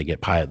violation, they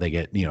get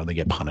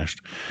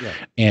punished. Yeah.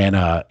 And,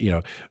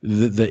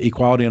 the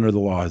equality under the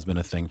law has been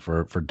a thing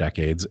for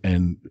decades.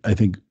 And I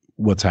think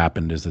what's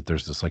happened is that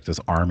there's this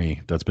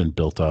army that's been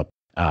built up.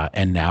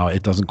 And now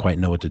it doesn't quite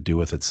know what to do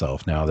with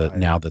itself now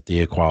that the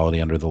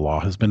equality under the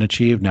law has been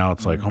achieved. Now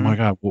it's like, oh my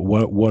God,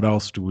 what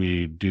else do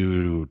we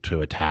do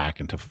to attack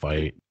and to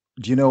fight?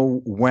 Do you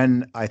know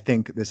when I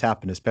think this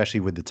happened, especially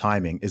with the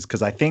timing, is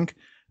because I think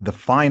the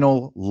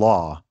final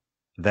law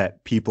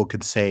that people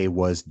could say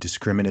was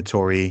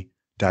discriminatory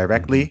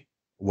directly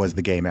was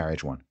the gay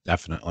marriage one.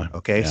 Definitely.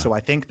 Okay. Yeah. So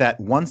I think that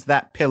once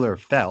that pillar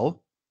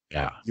fell,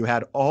 you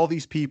had all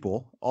these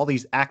people, all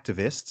these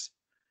activists,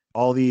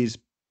 all these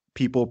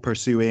people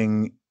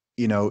pursuing,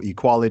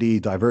 equality,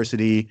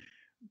 diversity,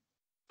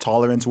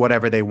 tolerance,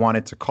 whatever they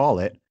wanted to call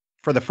it,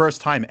 for the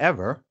first time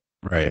ever.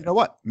 Right. You know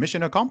what?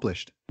 Mission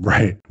accomplished.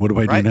 Right. What do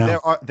I do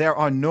now? There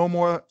are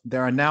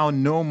now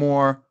no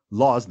more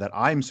laws that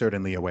I'm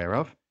certainly aware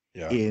of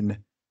in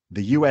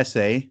the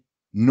USA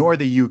nor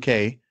the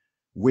UK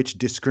which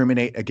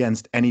discriminate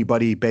against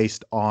anybody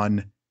based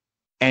on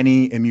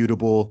any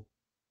immutable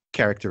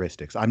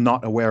characteristics. I'm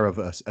not aware of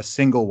a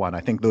single one.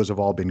 I think those have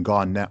all been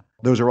gone now.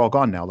 Those are all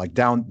gone now. Like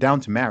down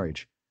to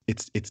marriage.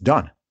 It's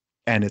done.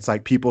 And it's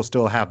like people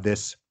still have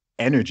this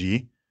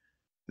energy,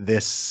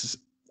 this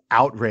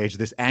outrage,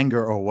 this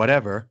anger or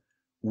whatever,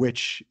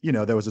 which,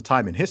 there was a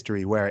time in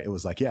history where it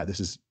was like, yeah,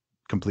 this is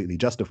completely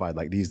justified.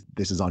 Like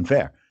this is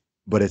unfair.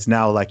 But it's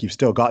now like you've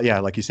still got,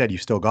 like you said,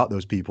 you've still got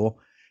those people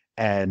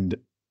and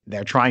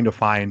they're trying to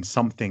find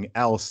something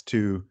else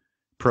to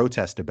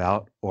protest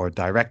about or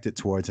direct it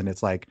towards. And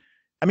it's like,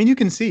 I mean, you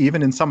can see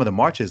even in some of the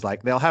marches,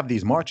 like they'll have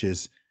these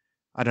marches,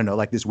 I don't know,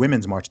 like this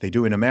women's march they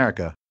do in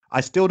America.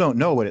 I still don't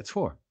know what it's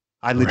for.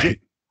 I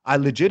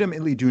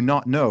legitimately do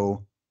not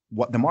know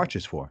what the march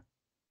is for.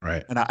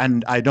 Right.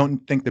 And I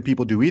don't think the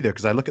people do either,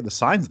 because I look at the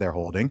signs they're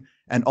holding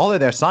and all of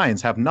their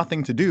signs have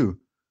nothing to do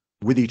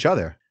with each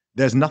other.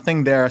 There's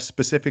nothing there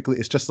specifically.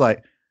 It's just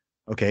like,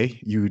 okay,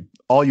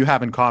 all you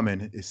have in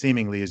common is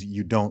seemingly is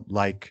you don't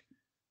like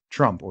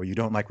Trump or you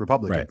don't like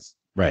Republicans.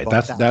 Right.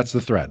 That's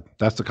the thread.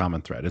 That's the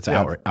common thread. It's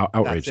an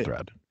outrage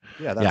thread.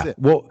 Yeah, that's it.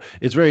 Well,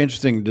 it's very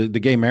interesting, the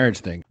gay marriage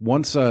thing.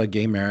 Once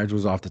gay marriage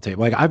was off the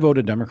table, like I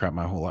voted Democrat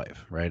my whole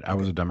life, right? I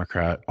was a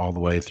Democrat all the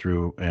way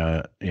through,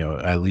 I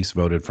at least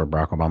voted for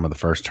Barack Obama the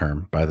first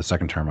term. By the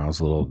second term, I was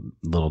a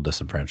little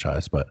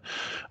disenfranchised,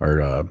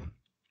 or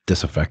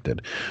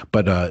disaffected.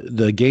 But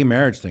the gay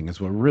marriage thing is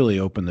what really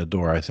opened the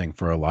door, I think,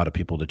 for a lot of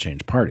people to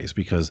change parties,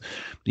 because,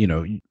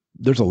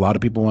 there's a lot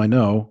of people I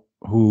know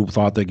who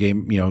thought that gay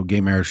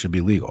marriage should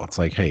be legal. It's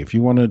like, hey, if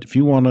you want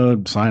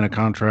to sign a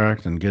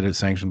contract and get it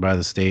sanctioned by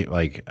the state,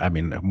 like, I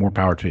mean, more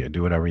power to you.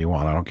 Do whatever you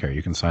want. I don't care.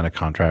 You can sign a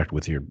contract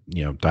with your,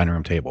 dining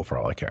room table for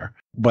all I care.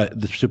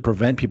 But to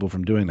prevent people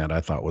from doing that,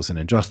 I thought was an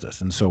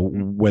injustice. And so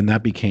when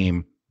that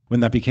became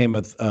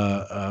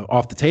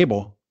off the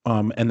table,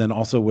 and then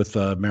also with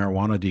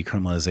marijuana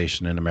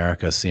decriminalization in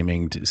America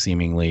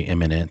seemingly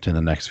imminent in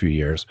the next few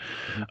years,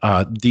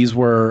 these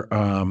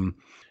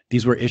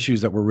were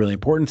issues that were really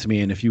important to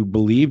me. And if you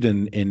believed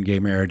in gay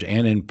marriage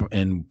and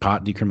in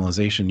pot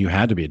decriminalization, you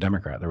had to be a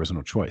Democrat. There was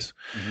no choice.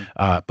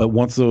 But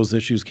once those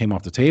issues came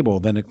off the table,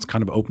 then it's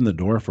kind of opened the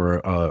door for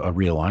a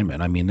realignment.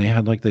 I mean, they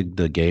had like the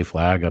gay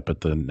flag up at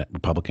the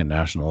Republican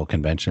National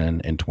Convention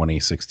in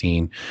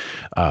 2016.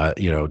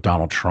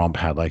 Donald Trump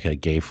had like a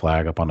gay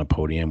flag up on a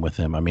podium with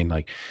him. I mean,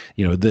 like,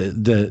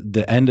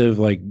 the end of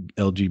like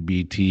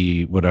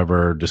LGBT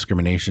whatever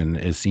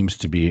discrimination seems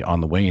to be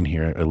on the way in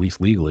here, at least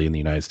legally in the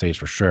United States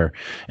for sure.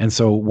 And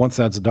so once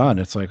that's done,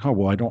 it's like, oh,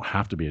 well, I don't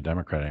have to be a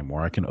Democrat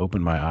anymore. I can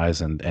open my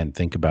eyes and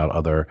think about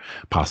other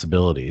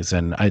possibilities.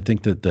 And I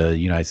think that the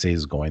United States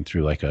is going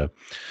through like a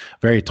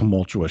very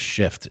tumultuous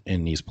shift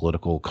in these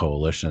political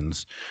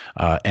coalitions.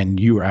 And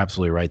you were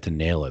absolutely right to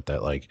nail it,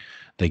 that like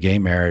the gay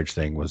marriage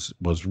thing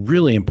was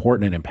really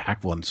important and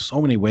impactful in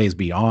so many ways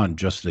beyond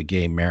just the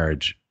gay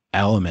marriage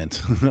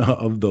element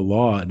of the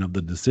law and of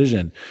the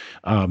decision,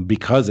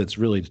 because it's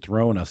really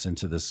thrown us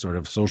into this sort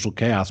of social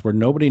chaos where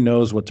nobody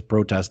knows what to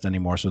protest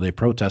anymore. So they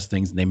protest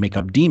things and they make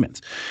up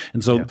demons.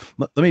 And so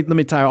let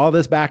me tie all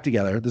this back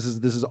together. This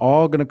is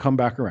all going to come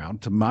back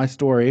around to my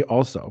story.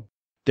 Also,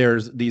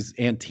 there's these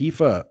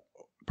Antifa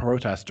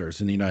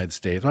protesters in the United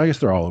States. Well, I guess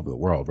they're all over the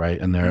world, right?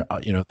 And they're,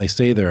 they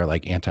say they're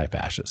like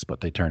anti-fascists,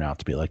 but they turn out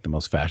to be like the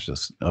most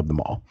fascist of them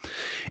all.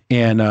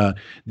 And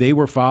they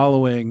were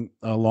following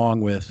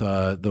along with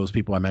those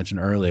people I mentioned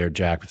earlier,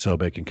 Jack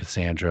Sobek and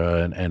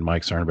Cassandra and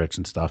Mike Cernovich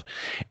and stuff.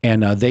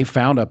 And they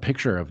found a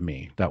picture of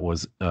me that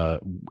was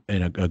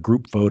in a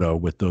group photo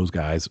with those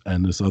guys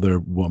and this other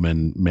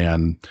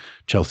woman,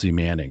 Chelsea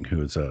Manning,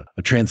 who's a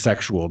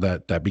transsexual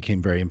that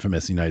became very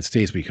infamous in the United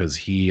States because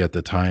he, at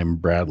the time,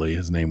 Bradley,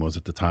 his name was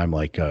at the time,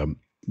 like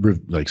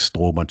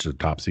stole a bunch of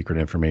top secret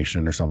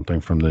information or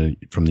something from the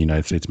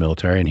United States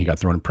military, and he got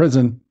thrown in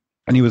prison.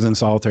 And he was in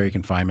solitary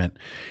confinement.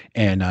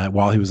 And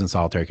while he was in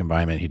solitary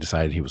confinement, he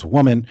decided he was a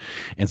woman.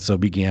 And so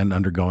began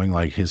undergoing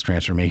like his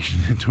transformation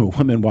into a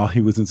woman while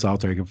he was in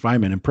solitary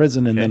confinement in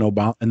prison. And then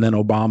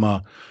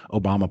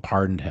Obama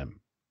pardoned him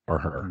or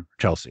her,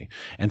 Chelsea.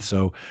 And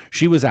so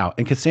she was out.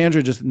 And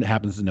Cassandra just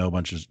happens to know a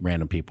bunch of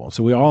random people.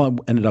 So we all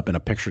ended up in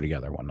a picture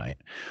together one night.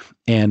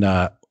 And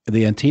the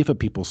Antifa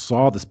people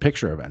saw this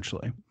picture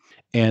eventually.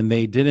 And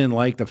they didn't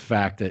like the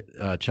fact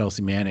that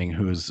Chelsea Manning,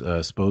 who's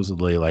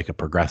supposedly like a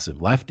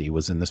progressive lefty,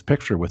 was in this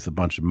picture with a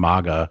bunch of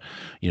MAGA,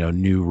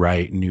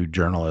 new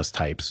journalist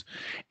types.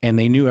 And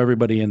they knew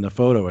everybody in the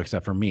photo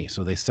except for me.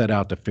 So they set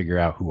out to figure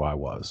out who I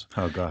was.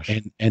 Oh, gosh.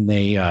 And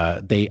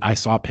I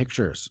saw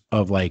pictures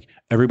of like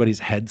everybody's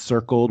head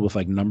circled with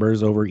like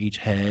numbers over each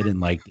head and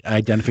like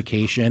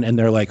identification. And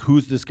they're like,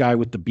 who's this guy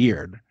with the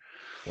beard?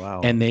 Wow.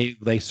 And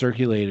they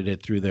circulated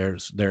it through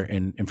their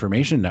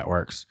information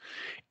networks.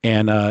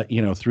 And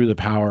through the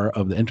power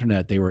of the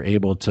internet, they were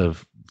able to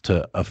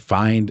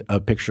find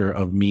a picture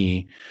of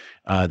me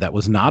that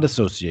was not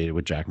associated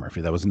with Jack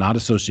Murphy, that was not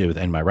associated with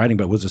any of my writing,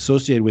 but was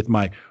associated with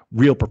my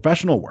real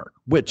professional work,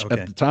 which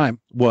at the time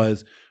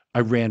was I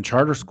ran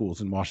charter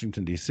schools in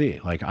Washington, D.C.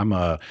 Like I'm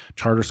a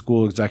charter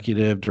school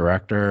executive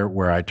director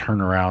where I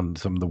turn around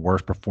some of the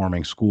worst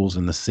performing schools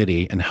in the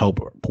city and help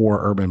poor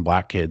urban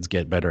Black kids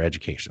get better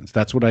educations.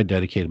 That's what I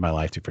dedicated my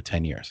life to for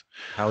 10 years.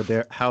 How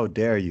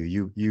dare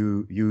you?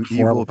 You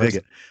evil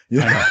bigot.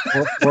 Yeah.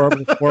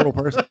 Horrible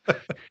person.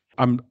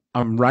 I'm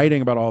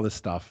writing about all this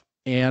stuff.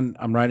 And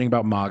I'm writing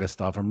about MAGA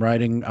stuff.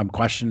 I'm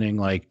questioning,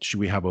 like,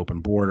 should we have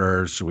open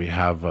borders? Should we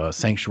have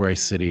sanctuary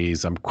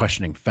cities? I'm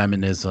questioning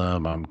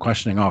feminism. I'm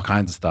questioning all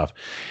kinds of stuff.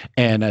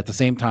 And at the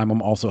same time,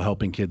 I'm also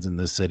helping kids in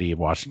this city of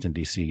Washington,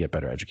 D.C. get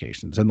better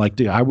educations. And like,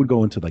 dude, I would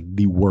go into like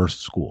the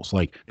worst schools,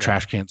 like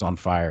trash cans on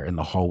fire in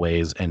the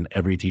hallways and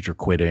every teacher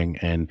quitting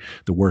and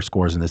the worst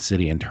scores in the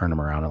city and turn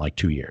them around in like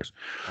 2 years.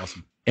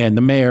 Awesome. And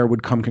the mayor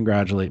would come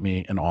congratulate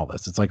me and all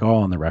this. It's like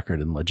all on the record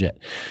and legit.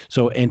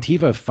 So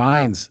Antifa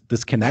finds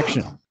this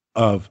connection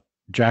of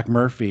Jack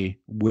Murphy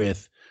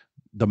with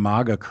the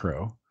MAGA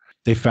crew.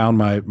 They found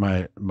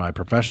my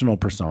professional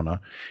persona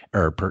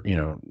or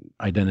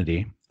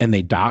identity, and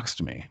they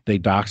doxed me. They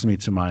doxed me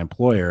to my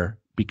employer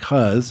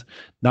because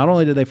not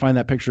only did they find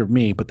that picture of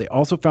me, but they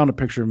also found a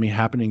picture of me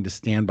happening to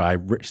standing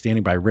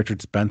by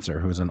Richard Spencer,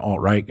 who's an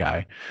alt-right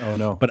guy. Oh,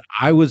 no. But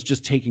I was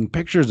just taking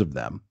pictures of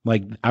them.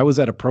 Like I was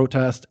at a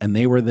protest and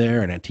they were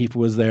there and Antifa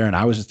was there and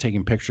I was just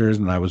taking pictures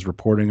and I was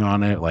reporting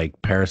on it, like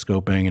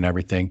periscoping and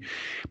everything.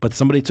 But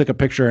somebody took a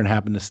picture and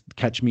happened to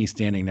catch me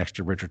standing next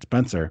to Richard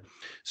Spencer.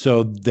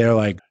 So they're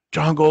like,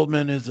 John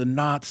Goldman is a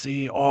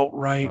Nazi,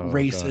 alt-right,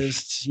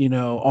 racist,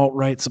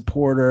 alt-right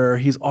supporter.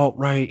 He's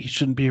alt-right. He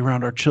shouldn't be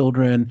around our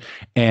children.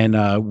 And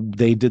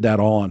they did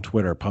that all on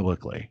Twitter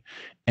publicly.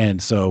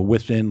 And so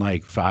within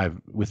 3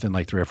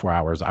 or 4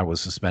 hours, I was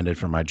suspended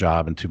from my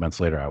job. And 2 months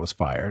later, I was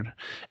fired.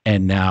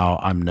 And now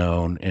I'm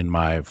known in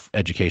my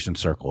education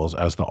circles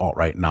as the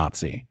alt-right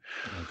Nazi.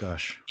 Oh,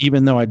 gosh.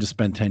 Even though I just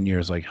spent 10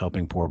 years like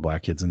helping poor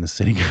Black kids in the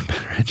city get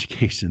better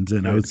educations.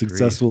 And I was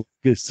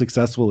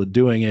successful at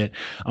doing it.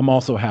 I'm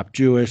also half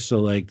Jewish. So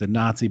like the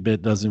Nazi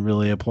bit doesn't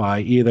really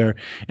apply either.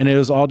 And it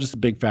was all just a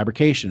big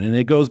fabrication. And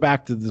it goes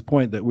back to the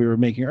point that we were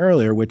making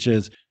earlier, which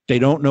is they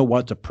don't know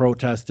what to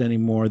protest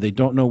anymore. They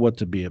don't know what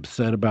to be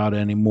upset about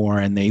anymore.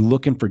 And they're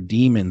looking for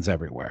demons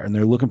everywhere. And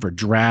they're looking for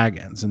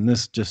dragons. And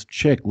this just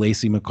chick,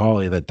 Lacey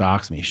McCauley, that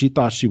doxed me, she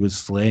thought she was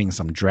slaying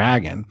some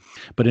dragon.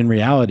 But in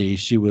reality,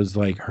 she was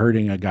like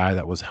hurting a guy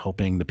that was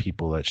helping the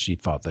people that she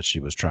thought that she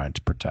was trying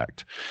to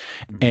protect.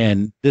 Mm-hmm.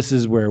 And this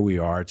is where we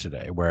are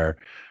today, where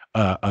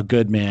a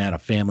good man, a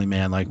family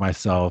man like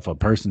myself, a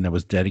person that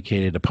was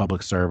dedicated to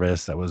public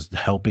service, that was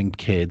helping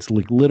kids,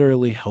 like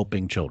literally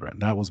helping children.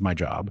 That was my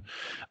job,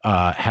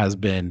 has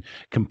been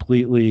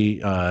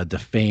completely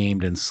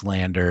defamed and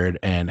slandered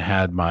and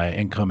had my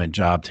income and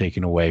job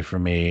taken away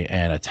from me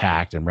and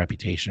attacked and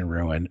reputation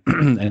ruined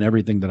and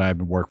everything that I've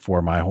been worked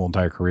for my whole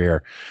entire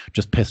career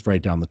just pissed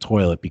right down the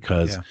toilet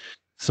because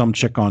some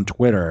chick on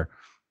Twitter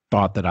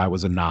thought that I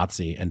was a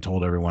Nazi and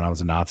told everyone I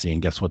was a Nazi,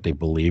 and guess what? They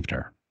believed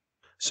her.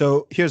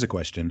 So here's a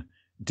question.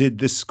 Did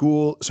the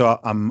school, so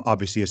I'm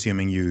obviously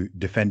assuming you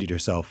defended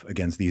yourself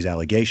against these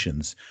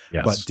allegations,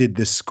 but did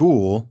the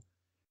school,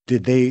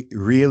 did they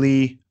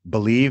really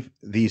believe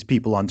these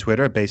people on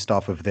Twitter based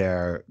off of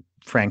their,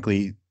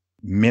 frankly,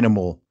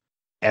 minimal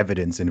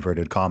evidence,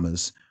 inverted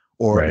commas,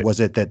 or was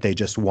it that they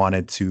just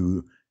wanted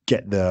to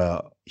get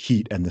the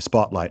heat and the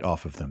spotlight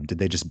off of them? Did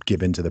they just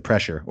give in to the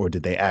pressure, or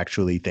did they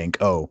actually think,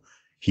 oh,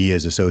 he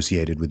is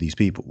associated with these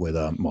people, with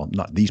well,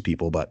 not these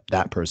people, but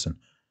that person?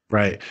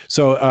 Right.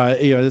 So,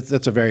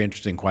 that's a very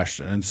interesting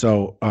question. And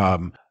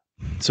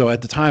so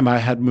at the time I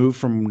had moved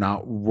from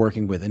not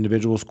working with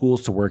individual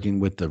schools to working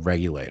with the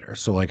regulator.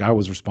 So like I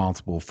was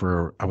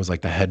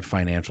like the head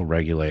financial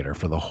regulator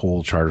for the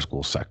whole charter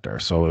school sector.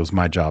 So it was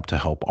my job to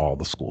help all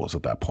the schools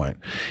at that point.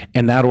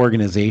 And that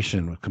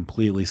organization was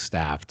completely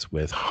staffed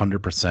with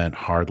 100%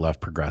 hard left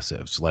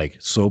progressives, like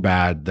so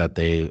bad that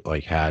they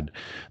like had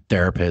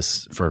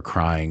therapists for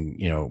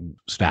crying,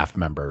 staff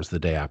members the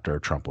day after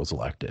Trump was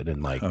elected.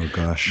 And like, Oh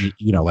gosh.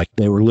 like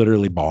they were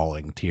literally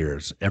bawling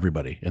tears,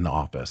 everybody in the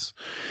office.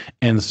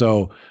 And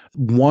so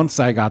once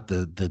I got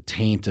the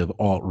taint of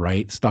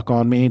alt-right stuck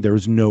on me, there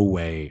was no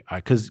way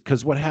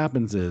because what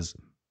happens is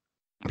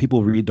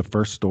people read the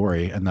first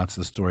story and that's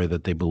the story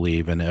that they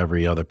believe, and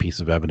every other piece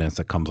of evidence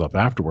that comes up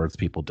afterwards,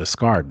 people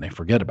discard and they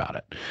forget about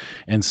it.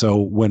 And so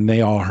when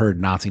they all heard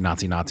Nazi,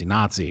 Nazi, Nazi,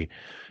 Nazi,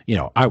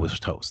 I was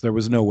toast. There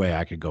was no way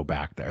I could go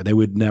back there. They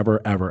would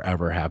never, ever,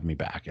 ever have me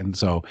back. And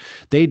so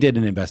they did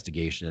an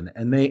investigation,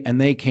 and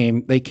they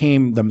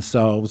came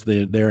themselves,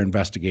 their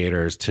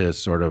investigators, to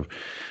sort of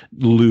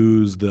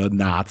lose the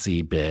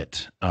Nazi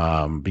bit,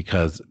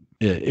 because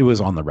it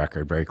was on the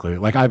record very clearly.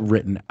 Like I've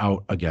written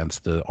out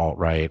against the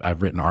alt-right.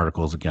 I've written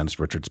articles against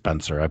Richard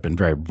Spencer. I've been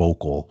very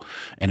vocal,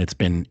 and it's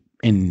been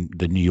in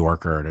the New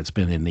Yorker and it's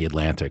been in the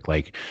Atlantic.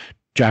 Like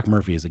Jack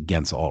Murphy is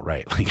against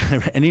alt-right. Like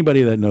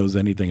anybody that knows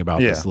anything about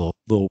this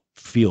little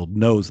field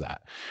knows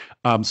that.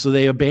 So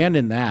they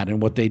abandoned that, and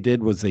what they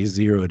did was they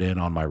zeroed in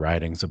on my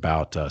writings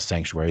about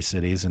sanctuary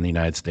cities in the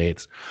United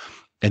States,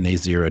 and they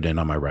zeroed in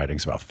on my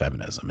writings about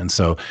feminism. And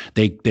so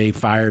they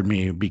fired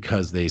me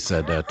because they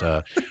said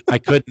that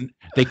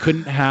they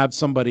couldn't have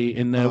somebody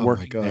in the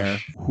working there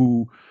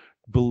who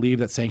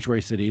believed that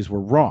sanctuary cities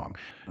were wrong.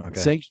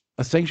 Okay.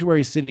 A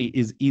sanctuary city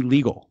is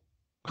illegal.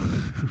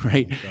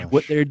 Right.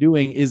 What they're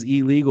doing is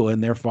illegal,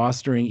 and they're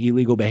fostering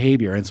illegal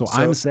behavior. And so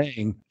I'm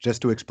saying, just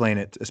to explain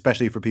it,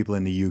 especially for people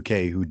in the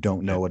UK who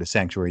don't know what a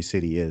sanctuary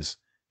city is,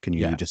 can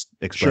you just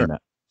explain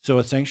that? So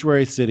a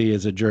sanctuary city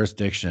is a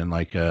jurisdiction,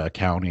 like a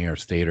county or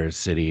state or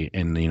city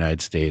in the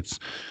United States,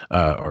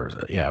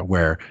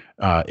 where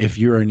if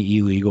you're an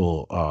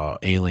illegal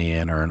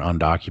alien or an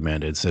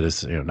undocumented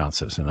citizen, not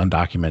citizen,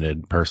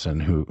 undocumented person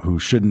who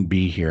shouldn't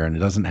be here and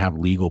doesn't have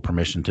legal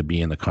permission to be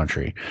in the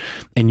country,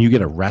 and you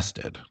get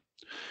arrested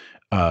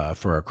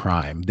for a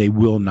crime, they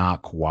will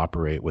not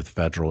cooperate with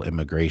federal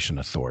immigration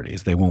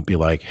authorities. They won't be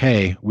like,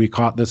 hey, we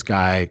caught this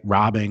guy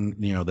robbing,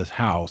 this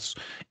house,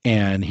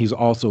 and he's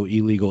also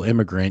illegal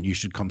immigrant. You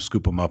should come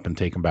scoop him up and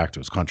take him back to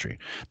his country.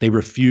 They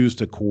refuse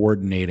to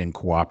coordinate and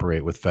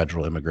cooperate with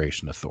federal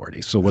immigration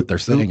authorities. So what they're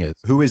saying is,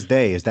 who is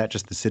they? Is that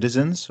just the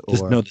citizens?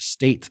 Or? No, the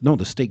state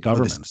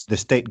governments. The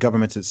state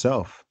governments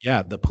itself.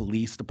 Yeah, the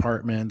police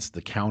departments,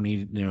 the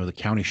county, the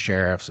county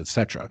sheriffs,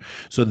 etc.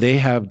 So they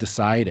have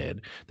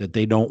decided that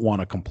they don't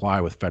want to comply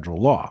with federal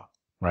law,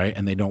 right?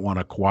 And they don't want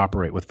to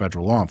cooperate with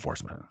federal law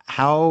enforcement.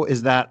 How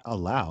is that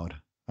allowed?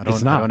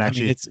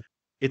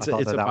 It's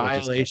a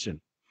violation.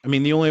 I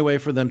mean, the only way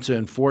for them to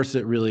enforce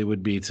it really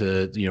would be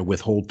to,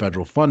 withhold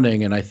federal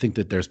funding. And I think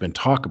that there's been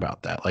talk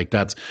about that. Like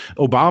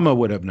Obama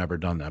would have never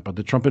done that, but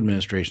the Trump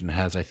administration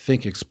has, I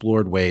think,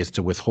 explored ways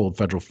to withhold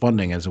federal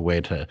funding as a way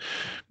to,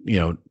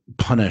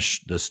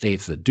 punish the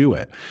states that do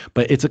it.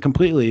 But it's a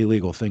completely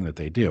illegal thing that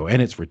they do.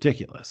 And it's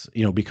ridiculous,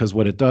 because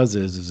what it does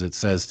is it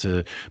says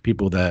to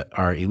people that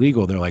are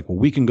illegal, they're like, well,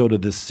 we can go to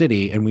this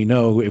city and we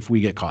know if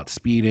we get caught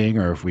speeding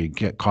or if we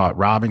get caught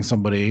robbing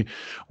somebody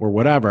or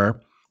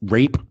whatever,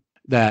 rape,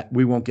 that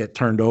we won't get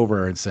turned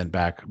over and sent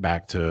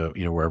back to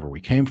wherever we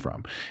came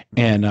from.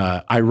 And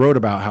I wrote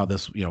about how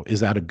this is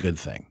that a good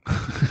thing?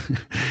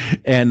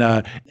 and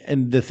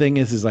the thing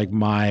is like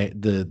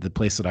the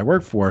place that I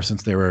work for,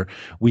 since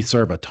we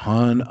serve a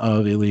ton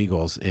of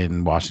illegals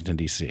in Washington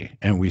D.C.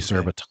 and we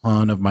serve a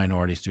ton of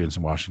minority students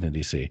in Washington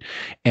D.C.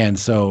 And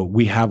so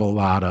we have a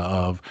lot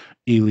of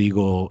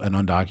illegal and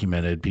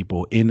undocumented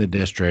people in the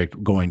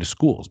district going to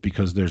schools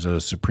because there's a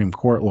Supreme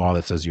Court law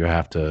that says you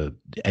have to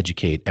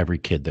educate every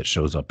kid that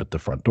shows up at the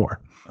front door.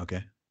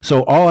 Okay.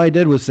 So all I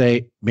did was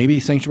say,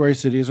 maybe sanctuary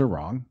cities are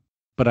wrong,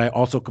 but I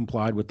also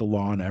complied with the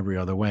law in every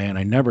other way. And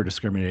I never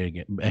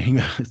discriminated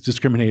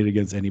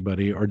against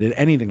anybody or did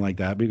anything like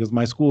that because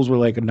my schools were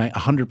like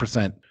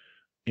 100%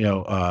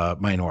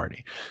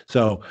 minority.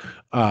 So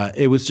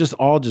it was just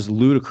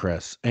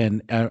ludicrous.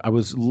 And I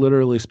was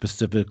literally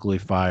specifically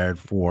fired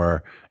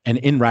for, and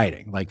in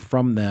writing, like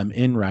from them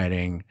in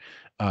writing,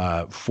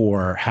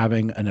 for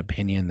having an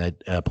opinion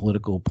that a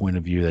political point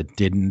of view that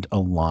didn't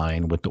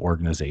align with the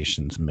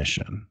organization's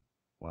mission.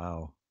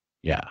 Wow.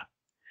 Yeah.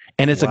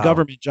 And it's a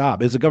government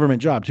job. It's a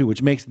government job too,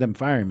 which makes them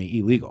firing me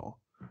illegal.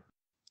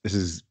 This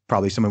is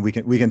probably something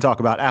we can talk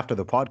about after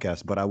the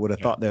podcast, but I would have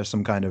thought there's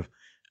some kind of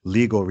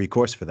legal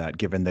recourse for that,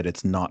 given that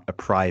it's not a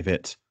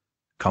private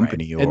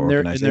company or and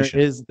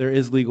organization. there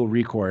is legal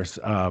recourse,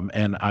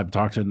 and I've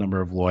talked to a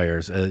number of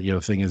lawyers. The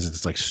thing is,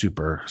 it's like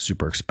super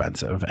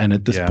expensive, and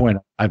at this point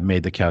I've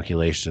made the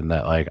calculation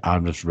that like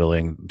I'm just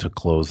willing to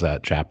close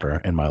that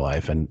chapter in my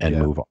life and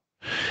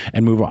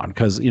move on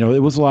because it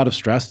was a lot of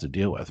stress to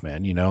deal with,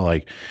 man.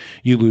 Like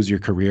you lose your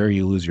career,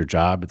 you lose your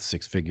job, it's a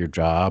 6-figure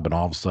job, and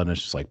all of a sudden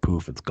it's just like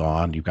poof, it's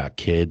gone. You've got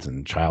kids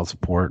and child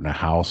support and a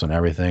house and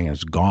everything, and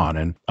it's gone.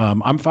 And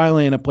I'm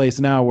finally in a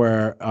place now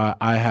where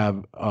I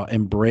have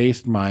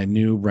embraced my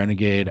new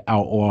renegade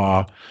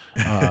outlaw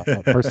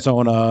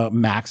persona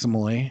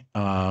maximally.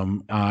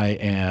 I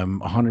am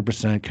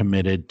 100%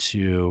 committed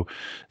to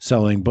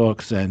selling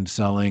books and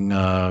selling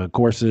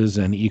courses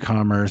and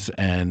e-commerce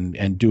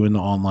and doing the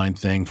online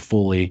thing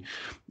fully.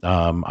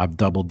 I've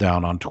doubled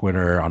down on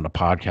Twitter, on the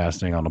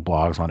podcasting, on the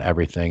blogs, on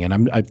everything.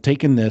 And I've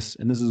taken this,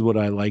 and this is what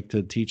I like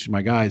to teach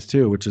my guys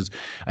too, which is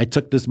I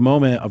took this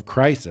moment of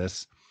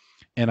crisis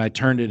and I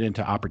turned it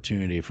into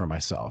opportunity for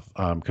myself.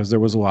 Because there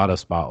was a lot of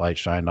spotlight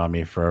shined on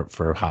me for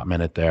a hot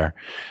minute there.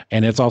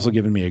 And it's also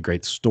given me a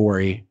great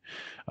story,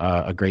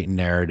 a great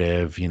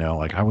narrative.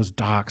 Like I was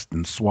doxxed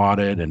and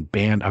swatted and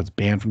banned. I was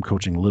banned from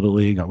coaching Little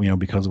League,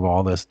 because of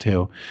all this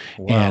too.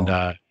 Wow.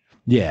 And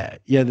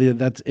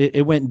that's it.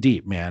 It went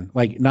deep, man.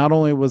 Like not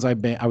only was I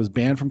was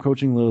banned from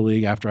coaching Little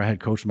League after I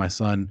had coached my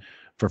son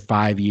for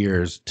 5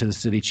 years to the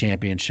city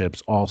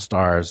championships, all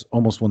stars,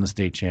 almost won the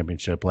state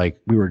championship.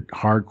 Like we were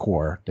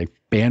hardcore. They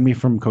banned me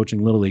from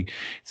coaching Little League,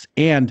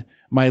 and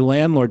my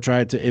landlord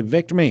tried to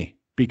evict me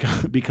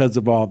because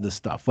of all of this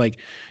stuff. Like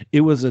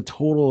it was a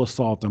total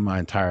assault on my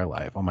entire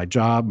life, on my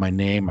job, my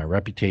name, my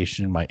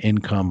reputation, my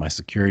income, my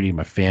security,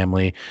 my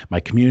family, my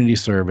community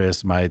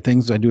service, my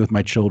things I do with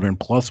my children,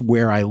 plus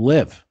where I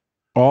live.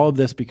 All of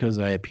this because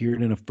I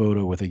appeared in a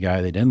photo with a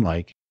guy they didn't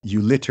like.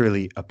 You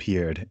literally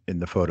appeared in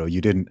the photo.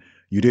 You didn't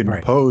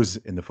pose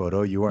in the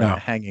photo. You weren't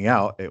hanging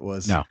out. It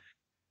was no.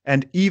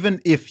 And even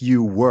if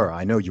you were,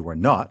 I know you were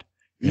not,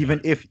 even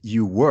if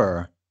you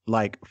were,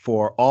 like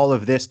for all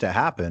of this to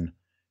happen,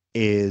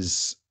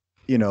 is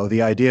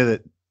the idea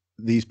that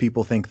these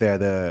people think they're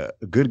the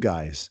good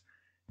guys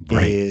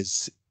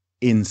is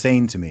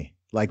insane to me.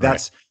 Like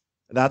that's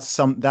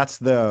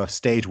the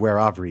stage where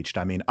I've reached.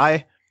 I mean,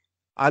 I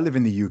live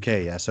in the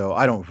UK, so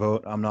I don't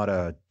vote. I'm not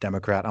a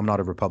Democrat, I'm not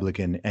a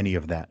Republican, any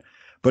of that.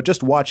 But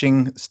just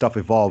watching stuff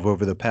evolve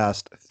over the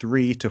past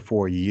 3 to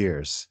 4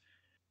 years,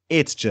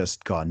 it's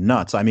just gone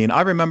nuts. I mean,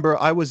 I remember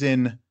I was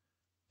in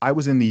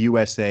the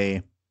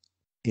USA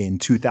in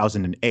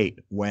 2008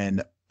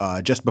 when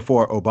just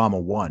before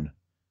Obama won,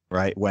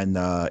 right? When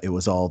it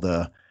was all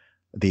the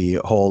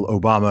whole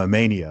Obama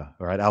mania,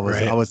 right? I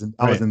was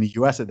in the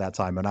US at that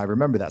time, and I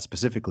remember that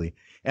specifically.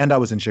 And I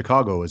was in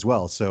Chicago as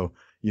well. So,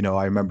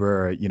 I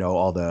remember,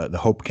 all the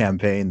Hope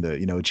campaign,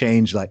 the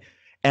change, like,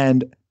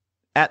 and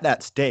at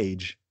that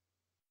stage,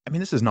 I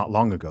mean, this is not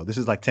long ago. This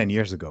is like 10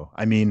 years ago.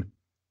 I mean,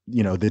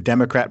 the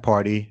Democrat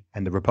Party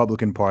and the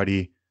Republican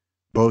Party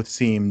both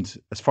seemed,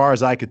 as far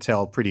as I could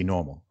tell, pretty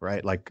normal,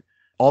 right? Like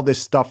all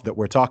this stuff that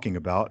we're talking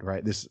about,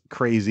 right? This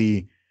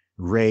crazy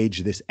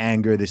rage, this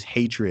anger, this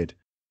hatred,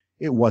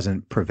 it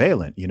wasn't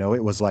prevalent.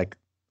 It was like,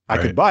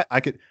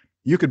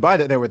 you could buy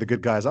that they were the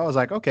good guys. I was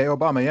like, okay,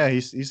 Obama, yeah, he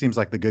seems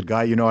like the good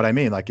guy. You know what I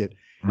mean? Like it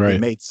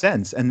made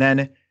sense. And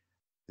then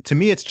to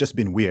me, it's just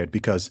been weird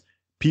because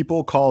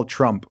people call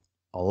Trump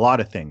a lot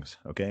of things.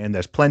 Okay. And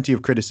there's plenty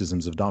of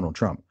criticisms of Donald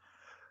Trump.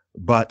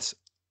 But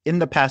in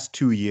the past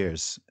 2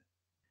 years,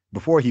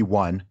 before he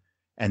won,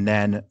 and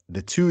then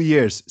the 2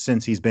 years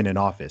since he's been in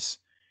office,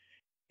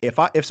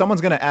 if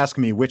someone's going to ask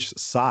me which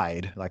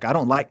side, like I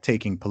don't like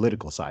taking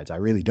political sides, I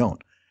really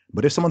don't.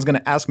 But if someone's going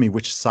to ask me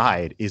which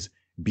side is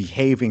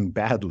behaving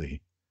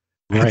badly,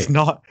 it's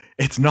not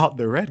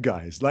the red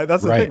guys. Like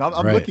that's the thing.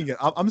 I'm looking at,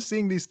 I'm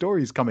seeing these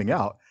stories coming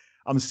out.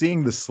 I'm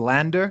seeing the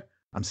slander.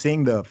 I'm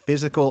seeing the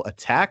physical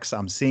attacks.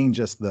 I'm seeing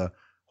just the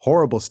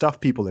horrible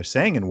stuff people are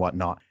saying and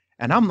whatnot.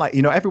 And I'm like,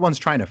 everyone's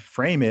trying to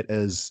frame it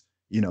as,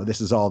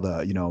 this is all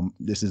the,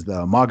 this is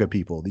the MAGA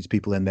people, these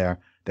people in their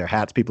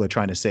hats. People are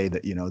trying to say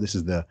that,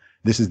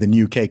 this is the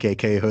new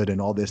KKK hood and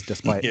all this,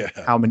 despite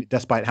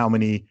how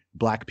many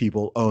black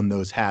people own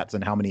those hats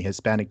and how many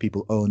Hispanic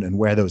people own and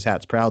wear those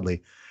hats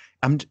proudly.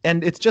 And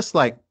it's just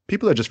like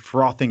people are just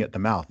frothing at the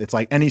mouth. It's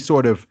like any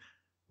sort of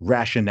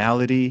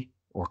rationality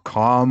or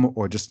calm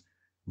or just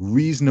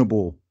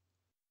reasonable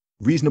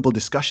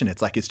discussion.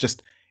 It's like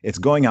it's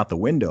going out the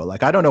window.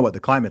 Like I don't know what the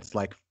climate's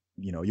like.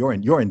 You're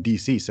in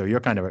DC, so you're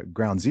kind of at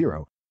ground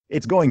zero.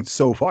 It's going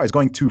so far. It's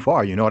going too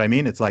far. You know what I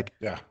mean? It's like,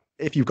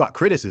 if you've got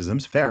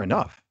criticisms, fair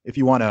enough. If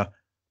you want to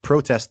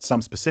protest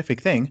some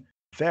specific thing,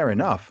 fair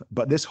enough.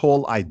 But this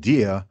whole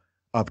idea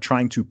of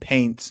trying to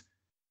paint,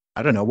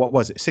 I don't know, what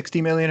was it?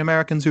 60 million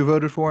Americans who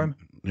voted for him?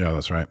 Yeah,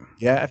 that's right.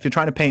 Yeah. If you're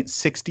trying to paint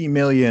 60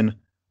 million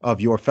of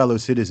your fellow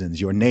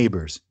citizens, your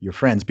neighbors, your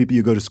friends, people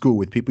you go to school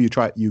with, people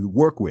you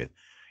work with,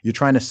 you're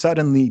trying to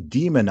suddenly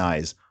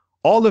demonize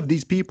all of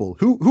these people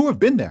who have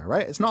been there,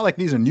 right? It's not like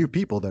these are new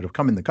people that have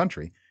come in the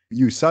country.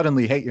 You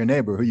suddenly hate your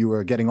neighbor who you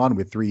were getting on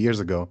with 3 years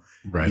ago.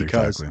 Right,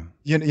 because exactly.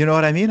 You know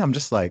what I mean? I'm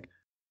just like,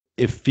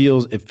 it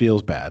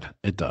feels bad.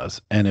 It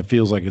does, and it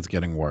feels like it's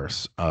getting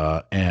worse.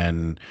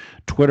 And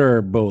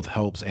Twitter both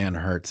helps and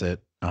hurts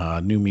it.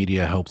 New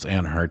media helps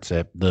and hurts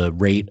it. The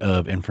rate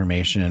of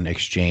information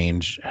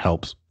exchange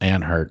helps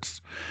and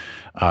hurts.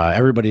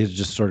 Everybody is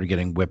just sort of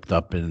getting whipped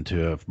up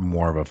into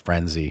more of a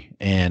frenzy,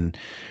 and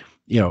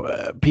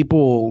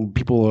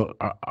people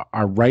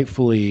are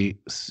rightfully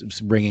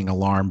ringing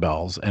alarm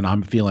bells, and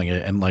I'm feeling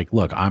it. And like,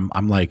 look, I'm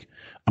like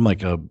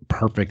a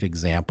perfect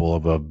example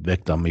of a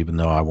victim, even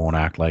though I won't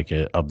act like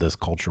it, of this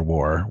culture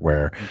war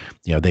where,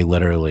 they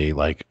literally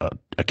like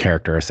a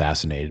character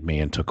assassinated me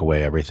and took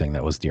away everything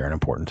that was dear and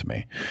important to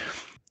me.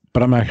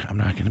 But I'm not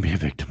going to be a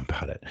victim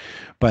about it.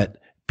 But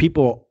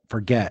people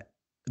forget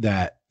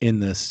that in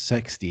the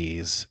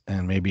 60s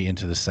and maybe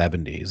into the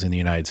 70s in the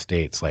United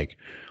States, like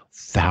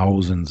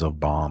thousands of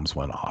bombs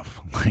went off.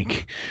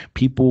 Like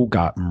people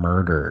got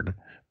murdered.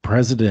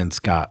 Presidents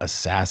got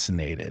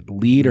assassinated,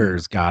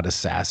 leaders got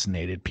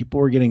assassinated, people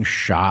were getting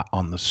shot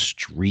on the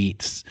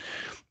streets,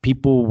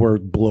 people were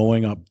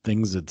blowing up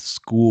things at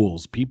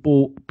schools,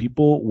 people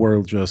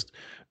were just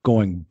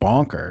going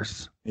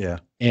bonkers. Yeah.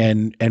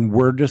 And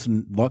we're just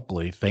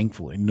luckily,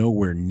 thankfully,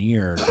 nowhere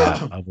near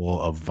that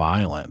level of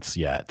violence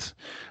yet.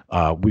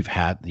 We've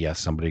had, yes,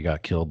 somebody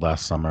got killed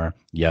last summer.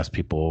 Yes,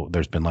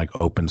 there's been like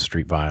open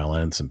street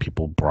violence and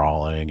people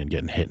brawling and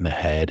getting hit in the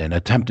head and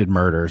attempted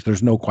murders.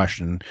 There's no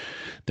question.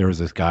 There was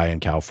this guy in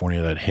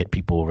California that hit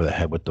people over the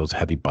head with those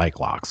heavy bike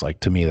locks.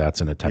 Like, to me,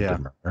 that's an attempted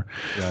murder.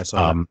 Yeah, I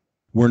saw that.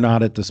 We're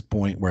not at this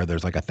point where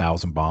there's like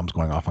 1,000 bombs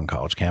going off on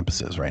college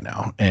campuses right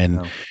now. And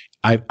No.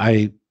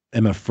 I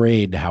am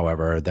afraid,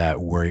 however,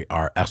 that we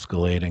are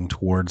escalating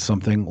towards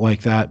something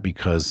like that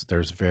because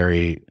there's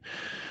very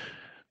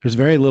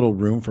little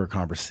room for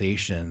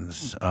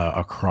conversations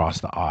across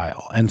the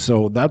aisle. And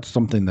so that's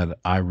something that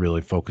I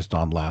really focused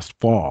on last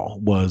fall,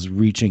 was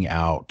reaching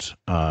out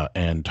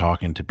and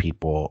talking to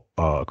people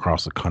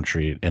across the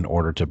country in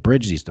order to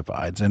bridge these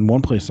divides. And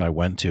one place I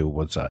went to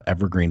was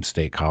Evergreen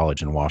State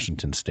College in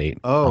Washington State.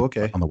 Oh,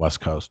 okay. On the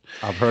West Coast.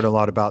 I've heard a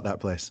lot about that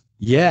place.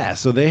 Yeah,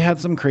 so they had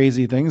some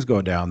crazy things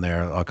go down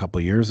there a couple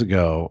of years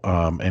ago,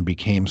 and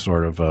became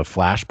sort of a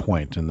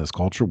flashpoint in this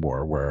culture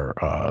war where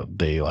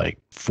they like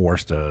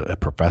forced a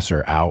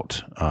professor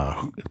out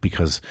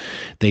because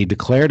they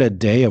declared a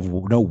day of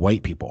no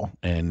white people,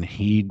 and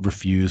he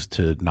refused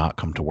to not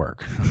come to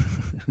work.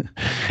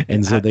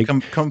 And so they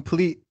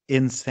complete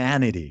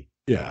insanity.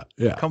 Yeah.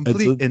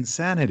 Complete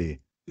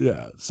insanity.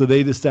 Yeah. So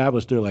they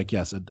established, they're like,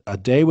 yes, a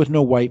day with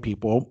no white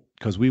people,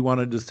 because we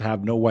wanted to just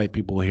have no white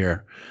people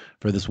here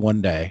for this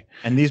one day.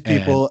 And these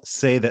people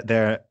say that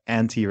they're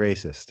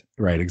anti-racist.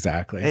 Right,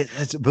 exactly.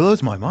 It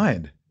blows my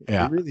mind.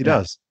 Yeah. It really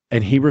does.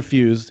 And he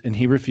refused,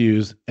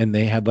 and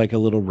they had like a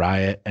little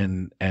riot,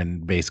 and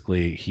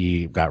basically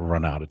he got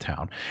run out of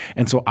town.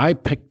 And so I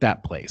picked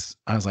that place.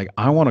 I was like,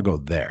 I want to go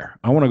there.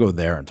 I want to go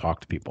there and talk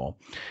to people.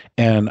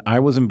 And I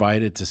was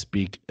invited to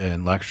speak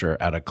and lecture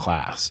at a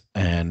class.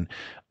 And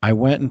I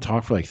went and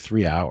talked for like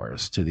 3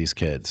 hours to these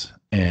kids.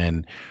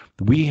 And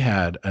we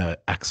had an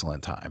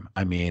excellent time.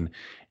 I mean,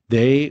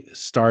 they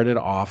started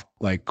off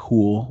like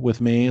cool with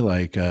me,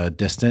 like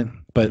distant,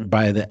 but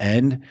by the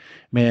end,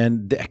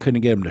 man, I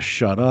couldn't get them to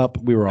shut up.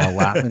 We were all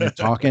laughing and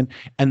talking,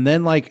 and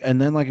then like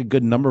a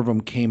good number of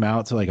them came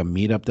out to like a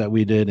meetup that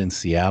we did in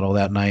Seattle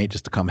that night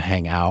just to come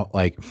hang out.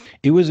 Like,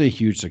 it was a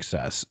huge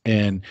success,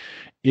 and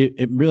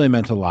it really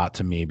meant a lot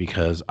to me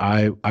because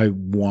I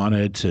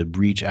wanted to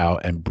reach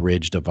out and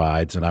bridge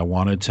divides, and I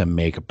wanted to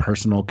make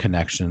personal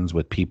connections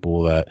with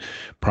people that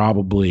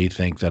probably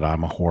think that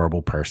I'm a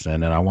horrible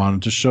person. And I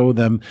wanted to show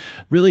them,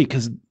 really,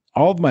 because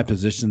all of my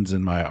positions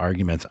and my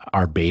arguments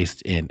are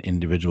based in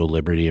individual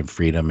liberty and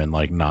freedom and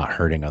like not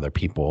hurting other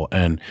people.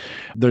 And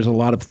there's a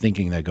lot of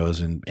thinking that goes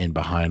in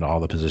behind all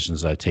the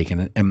positions that I've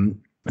taken.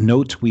 And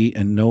no tweet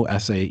and no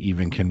essay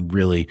even can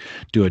really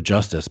do it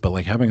justice, but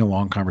like having a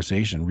long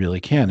conversation really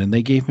can. And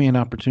they gave me an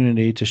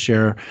opportunity to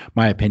share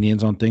my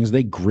opinions on things.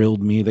 They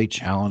grilled me, they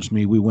challenged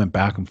me, we went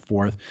back and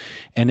forth,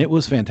 and it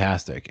was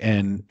fantastic.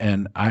 And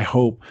I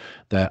hope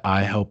that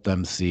I help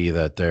them see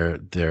that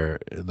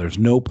there's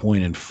no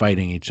point in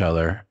fighting each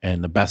other,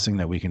 and the best thing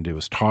that we can do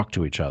is talk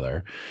to each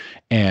other.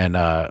 And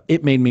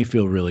it made me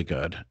feel really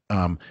good.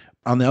 On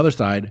the other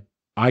side,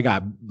 I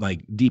got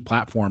like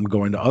deplatformed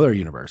going to other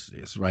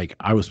universities. Like,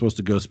 I was supposed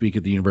to go speak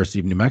at the University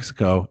of New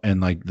Mexico,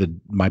 and like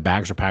my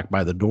bags are packed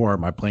by the door,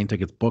 my plane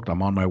ticket's booked,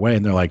 I'm on my way,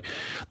 and they're like,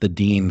 the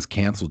dean's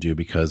canceled you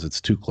because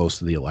it's too close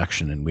to the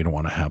election and we don't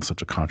want to have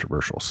such a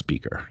controversial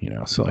speaker,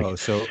 So like,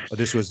 so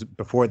this was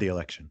before the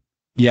election.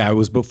 Yeah, it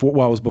was before.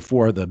 Well, it was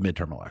before the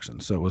midterm election,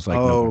 so it was like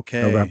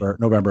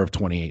November of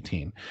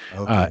 2018.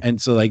 Okay.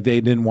 And so like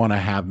they didn't want to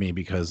have me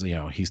because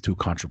he's too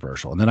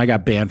controversial. And then I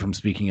got banned from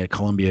speaking at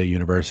Columbia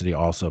University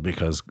also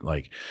because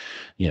like,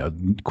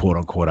 quote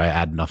unquote, I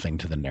add nothing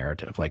to the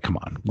narrative. Like, come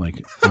on,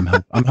 like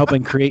I'm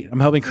helping create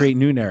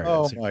new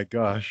narratives. Oh my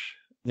gosh.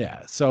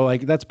 Yeah. So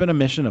like that's been a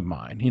mission of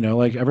mine.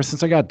 Like ever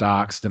since I got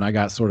doxxed and I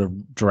got sort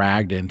of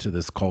dragged into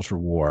this culture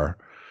war.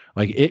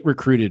 Like it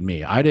recruited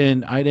me. I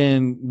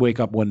didn't wake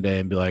up one day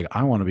and be like,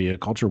 I want to be a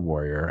culture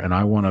warrior and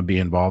I want to be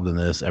involved in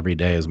this every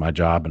day as my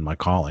job and my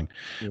calling.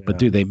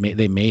 But Yeah. dude,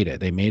 they made it.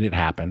 They made it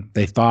happen.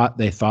 They thought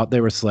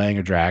they were slaying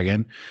a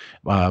dragon.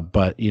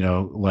 But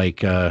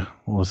like what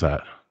was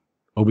that?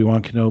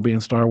 Obi-Wan Kenobi in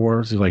Star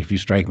Wars. He's like, if you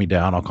strike me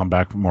down, I'll come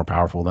back more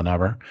powerful than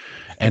ever.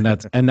 And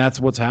that's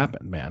what's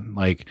happened, man.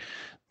 Like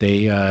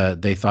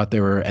they thought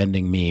they were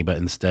ending me, but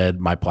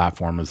instead my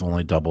platform has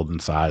only doubled in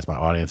size. My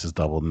audience has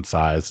doubled in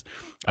size.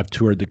 I've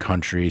toured the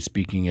country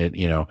speaking at,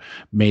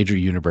 major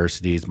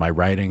universities. My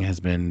writing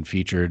has been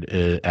featured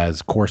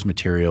as course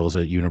materials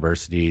at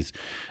universities.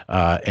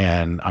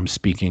 And I'm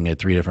speaking at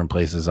 3 different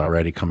places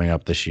already coming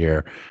up this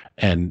year.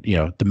 And,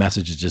 the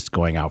message is just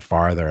going out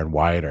farther and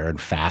wider and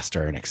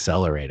faster and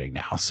accelerating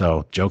now.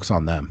 So joke's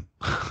on them.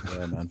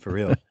 Yeah, man, for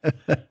real.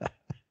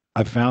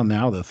 I've found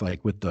now that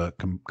like with the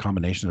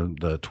combination of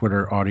the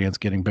Twitter audience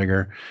getting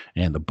bigger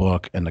and the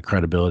book and the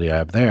credibility I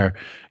have there,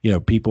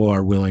 people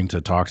are willing to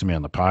talk to me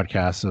on the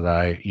podcast that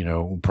I,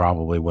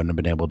 probably wouldn't have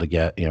been able to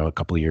get, a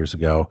couple of years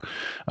ago.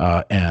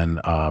 And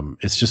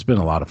it's just been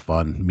a lot of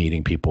fun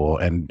meeting people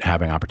and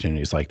having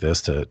opportunities like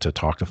this to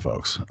talk to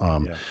folks.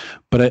 Yeah.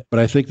 But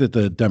I think that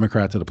the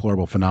Democrat to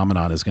deplorable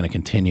phenomenon is going to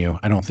continue.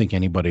 I don't think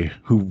anybody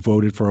who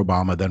voted for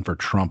Obama then for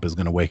Trump is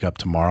going to wake up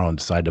tomorrow and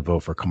decide to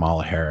vote for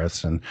Kamala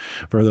Harris. And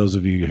for those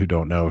of you who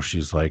don't know,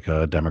 she's like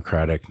a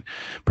Democratic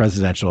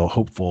presidential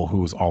hopeful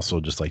who's also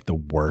just like the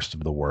worst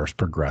of the worst,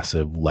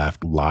 progressive,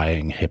 left,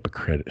 lying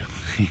hypocrite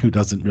who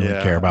doesn't really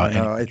care about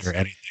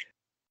anything.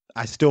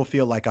 I still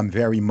feel like I'm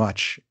very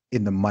much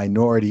in the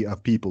minority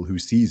of people who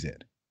sees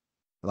it.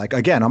 Like,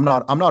 again, I'm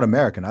not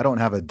American. I don't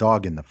have a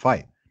dog in the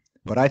fight,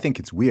 but I think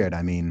it's weird.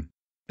 I mean,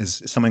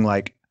 is something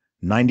like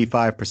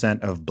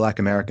 95% of Black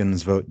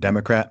Americans vote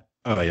Democrat?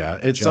 Oh yeah,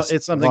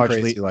 it's something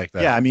crazy like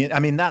that. Yeah, I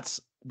mean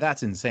that's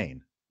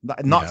insane.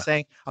 I'm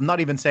not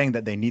even saying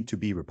that they need to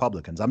be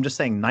Republicans. I'm just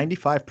saying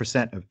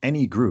 95% of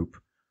any group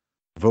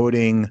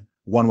voting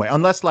one way,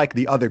 unless like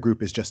the other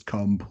group is just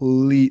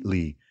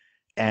completely,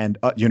 and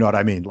you know what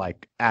I mean?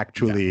 Like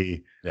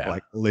actually,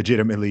 like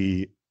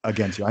legitimately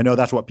against you. I know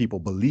that's what people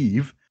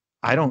believe.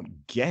 I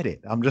don't get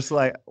it. I'm just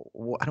like,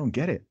 I don't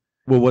get it.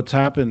 Well, what's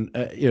happened,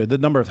 the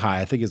number is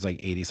high. I think it's like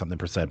 80 something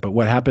percent. But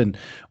what happened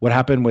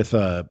with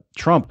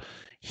Trump,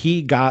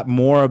 he got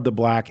more of the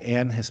Black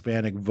and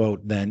Hispanic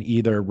vote than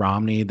either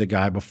Romney, the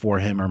guy before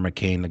him, or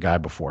McCain, the guy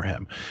before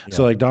him. Yeah.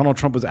 So like Donald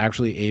Trump was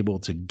actually able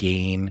to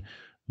gain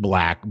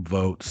Black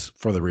votes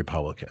for the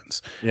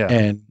Republicans. Yeah.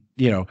 And,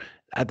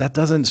 that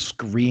doesn't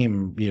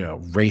scream,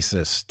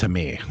 racist to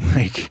me.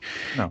 Like,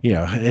 no.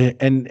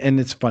 And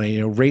it's funny,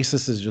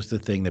 racist is just a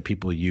thing that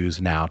people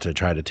use now to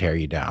try to tear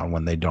you down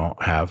when they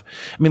don't have.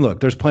 I mean, look,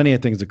 there's plenty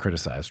of things to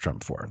criticize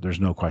Trump for. There's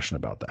no question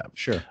about that.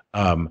 Sure.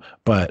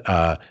 But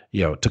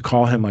to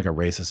call him like a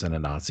racist and a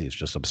Nazi is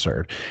just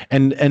absurd.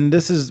 And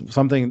this is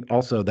something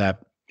also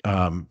that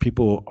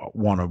people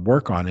want to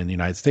work on in the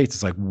United States.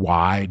 It's like,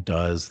 why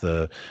does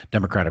the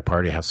Democratic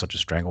Party have such a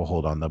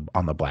stranglehold on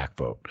the Black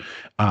vote?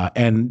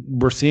 And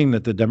we're seeing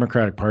that the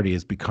Democratic Party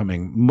is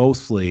becoming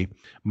mostly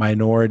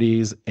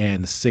minorities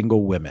and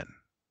single women.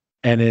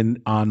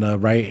 And on the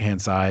right hand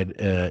side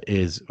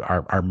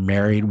are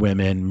married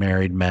women,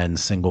 married men,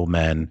 single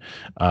men,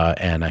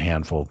 and a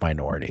handful of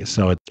minorities.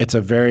 So it's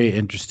a very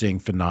interesting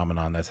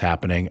phenomenon that's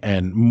happening.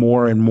 And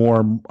more,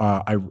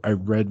 I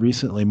read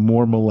recently,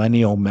 more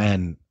millennial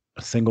men,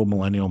 single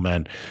millennial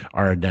men,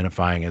 are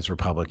identifying as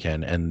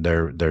Republican, and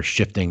they're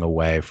shifting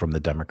away from the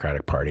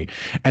Democratic Party.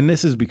 And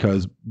this is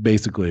because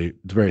basically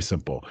it's very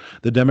simple.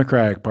 The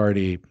Democratic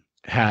Party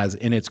has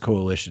in its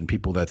coalition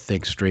people that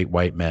think straight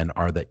white men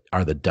are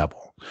the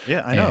devil.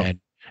 Yeah, I know.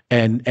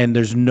 And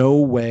there's no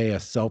way a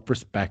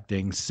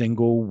self-respecting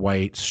single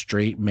white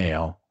straight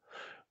male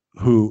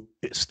who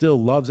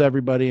still loves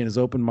everybody and is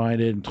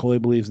open-minded and totally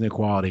believes in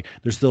equality,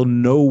 there's still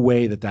no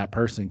way that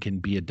person can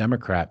be a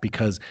Democrat,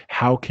 because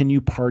how can you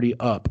party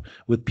up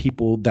with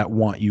people that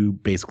want you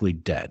basically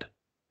dead?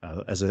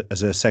 As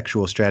a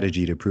sexual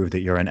strategy to prove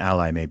that you're an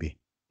ally, maybe.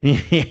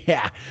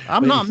 Yeah,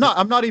 I'm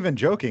not even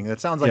joking. That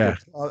sounds like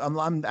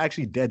I'm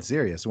actually dead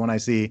serious when I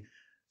see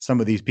some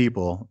of these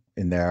people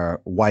in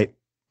their white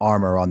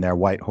armor on their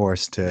white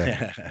horse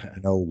to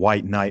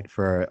white knight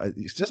for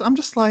I'm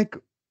just like,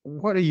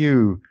 what are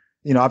you?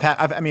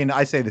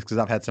 I say this because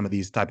I've had some of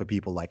these type of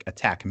people like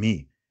attack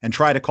me and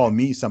try to call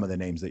me some of the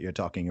names that you're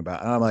talking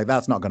about, and I'm like,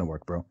 that's not going to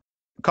work, bro.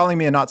 Calling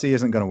me a Nazi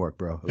isn't going to work,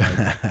 bro.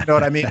 Like, you know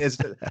what I mean?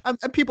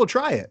 People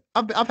try it.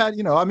 I've had,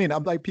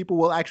 I'm like, people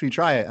will actually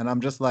try it, and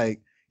I'm just like,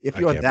 if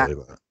you're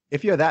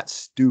that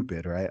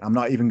stupid, right? I'm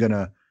not even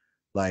gonna,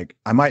 like,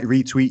 I might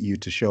retweet you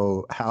to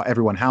show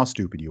how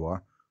stupid you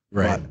are.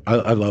 Right.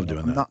 I love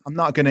doing that. I'm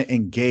not gonna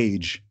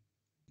engage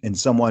in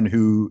someone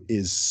who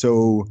is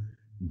so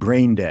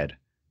brain dead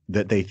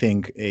that they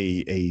think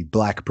a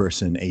Black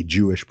person, a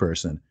Jewish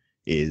person,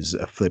 is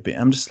a flipping.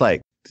 I'm just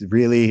like,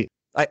 really?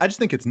 I just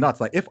think it's nuts.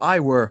 Like, if I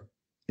were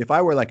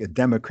like a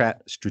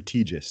Democrat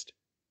strategist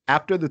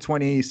after the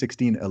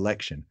 2016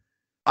 election,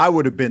 I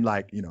would have been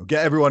like,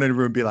 get everyone in the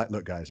room and be like,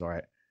 look, guys, all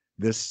right,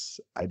 this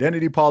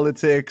identity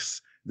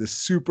politics, this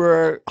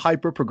super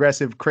hyper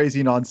progressive,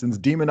 crazy nonsense,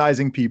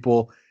 demonizing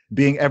people,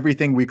 being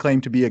everything we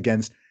claim to be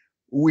against.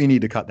 We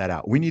need to cut that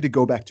out. We need to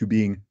go back to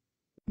being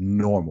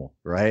normal,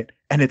 right?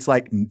 And it's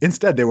like,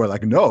 instead they were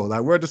like, no,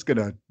 like we're just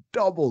gonna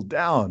double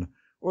down.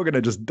 We're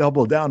gonna just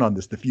double down on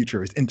this. The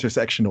future is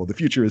intersectional. The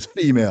future is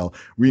female.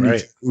 We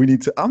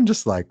need to. I'm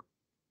just like,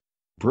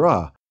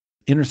 bruh.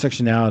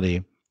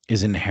 Intersectionality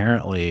is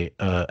inherently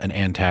an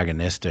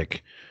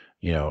antagonistic,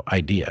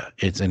 idea.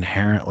 It's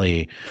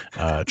inherently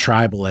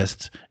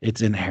tribalist.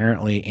 It's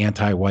inherently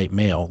anti-white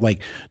male.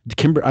 Like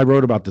I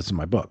wrote about this in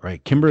my book,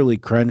 right? Kimberly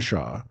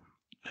Crenshaw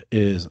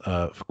is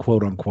a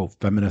quote unquote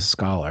feminist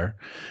scholar,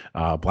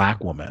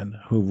 black woman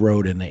who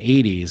wrote in the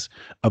 80s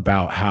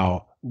about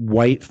how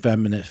white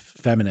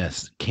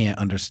feminists can't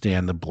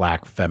understand the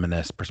black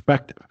feminist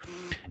perspective.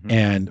 Mm-hmm.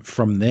 And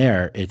from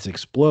there, it's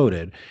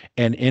exploded.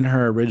 And in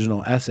her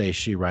original essay,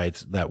 she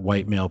writes that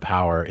white male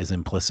power is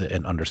implicit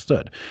and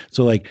understood.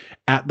 So like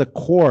at the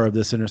core of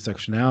this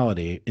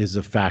intersectionality is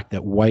the fact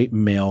that white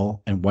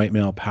male and white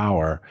male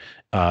power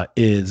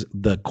is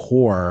the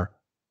core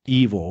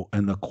evil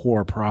and the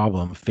core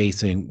problem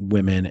facing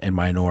women and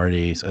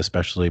minorities,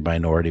 especially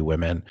minority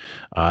women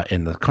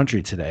in the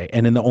country today.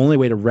 And then the only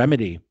way to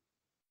remedy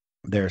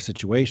their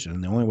situation,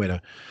 the only way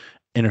to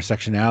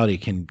intersectionality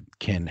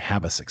can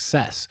have a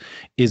success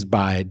is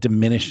by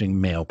diminishing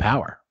male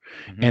power.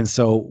 Mm-hmm. And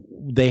so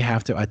they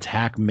have to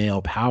attack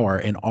male power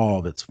in all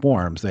of its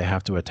forms. They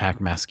have to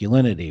attack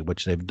masculinity,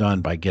 which they've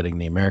done by getting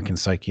the American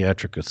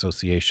Psychiatric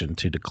Association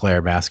to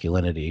declare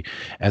masculinity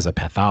as a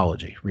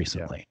pathology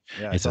recently.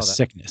 Yeah, it's a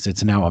sickness.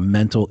 It's now a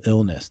mental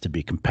illness to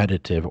be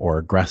competitive or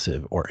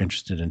aggressive or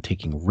interested in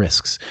taking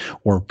risks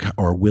or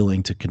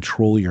willing to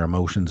control your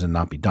emotions and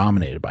not be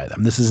dominated by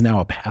them. This is now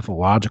a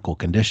pathological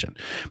condition.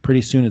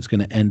 Pretty soon it's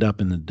going to end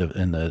up in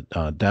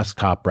the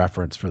desktop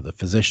reference for the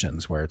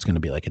physicians, where it's going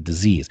to be like a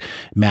disease.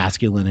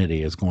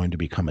 Masculinity is going to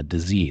become a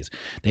disease.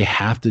 They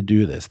have to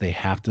do this. They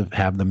have to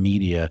have the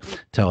media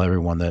tell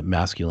everyone that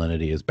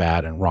masculinity is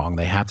bad and wrong.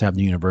 They have to have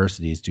the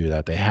universities do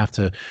that. They have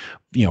to,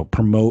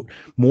 promote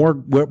more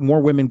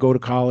women go to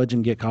college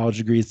and get college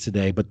degrees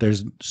today, but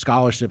there's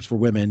scholarships for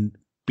women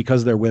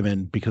because they're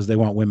women, because they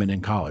want women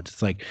in college.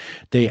 It's like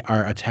they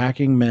are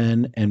attacking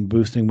men and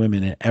boosting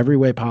women in every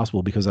way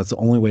possible, because that's the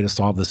only way to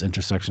solve this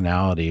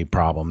intersectionality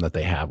problem that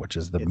they have, which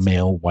is the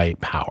male white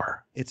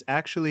power. It's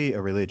actually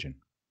a religion.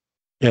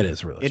 It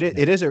is a religion.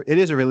 It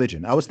is a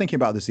religion. I was thinking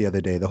about this the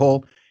other day. The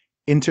whole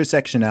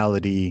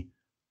intersectionality,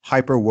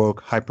 hyper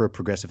woke, hyper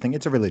progressive thing.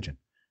 It's a religion,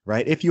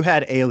 right? If you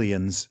had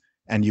aliens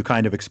and you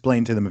kind of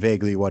explained to them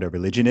vaguely what a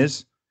religion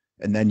is,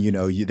 and then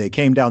they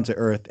came down to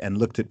earth and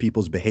looked at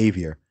people's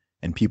behavior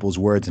and people's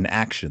words and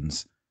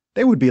actions,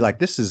 they would be like,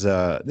 this is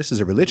a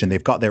religion.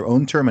 They've got their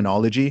own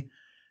terminology.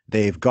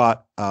 They've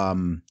got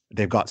Satan.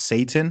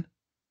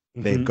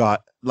 Mm-hmm. They've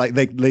got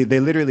they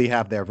literally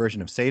have their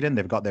version of Satan.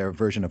 They've got their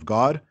version of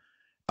God.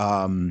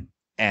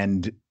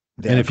 And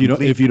if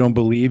you don't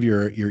believe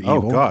you're evil.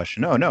 Oh gosh,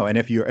 no. And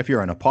if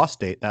you're an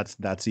apostate,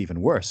 that's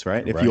even worse,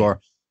 right?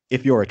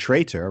 If you're a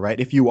traitor, right?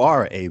 If you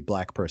are a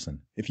black person,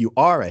 if you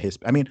are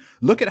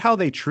look at how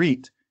they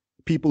treat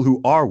people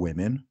who are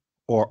women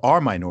or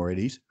are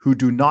minorities who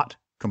do not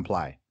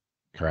comply.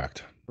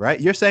 Correct.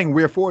 Right? You're saying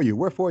we're for you,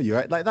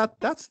 right? Like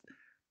that's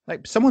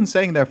like someone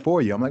saying they're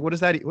for you. I'm like, what does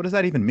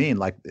that even mean?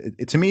 Like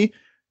to me,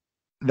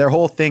 their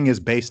whole thing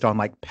is based on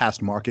like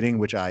past marketing,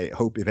 which I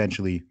hope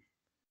eventually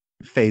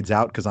fades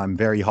out, because I'm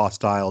very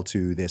hostile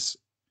to this.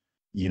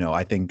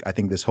 I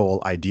think this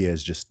whole idea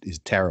is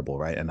terrible,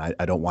 right? And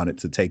I don't want it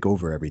to take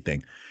over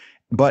everything.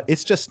 But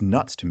it's just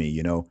nuts to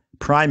me,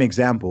 Prime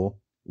example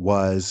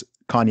was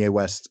Kanye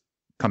West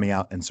coming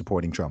out and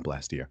supporting Trump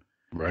last year.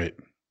 Right.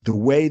 The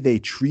way they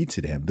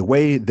treated him, the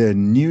way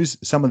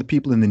some of the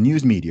people in the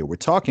news media were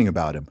talking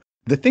about him,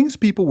 the things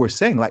people were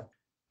saying, like,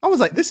 I was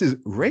like, this is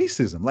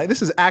racism. Like,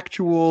 this is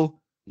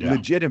actual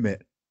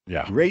legitimate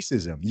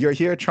racism. You're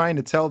here trying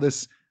to tell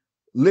this,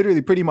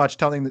 literally pretty much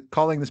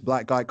calling this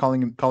black guy,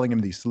 calling him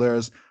these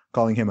slurs,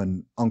 calling him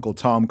an Uncle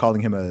Tom, calling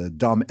him a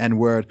dumb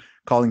N-word,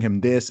 calling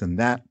him this and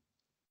that,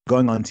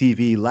 going on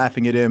TV,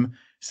 laughing at him,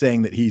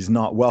 saying that he's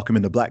not welcome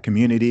in the black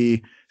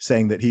community,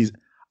 saying that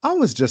I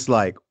was just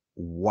like,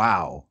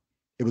 wow.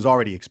 It was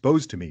already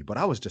exposed to me, but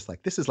I was just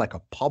like, this is like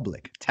a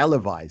public,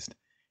 televised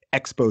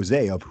expose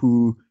of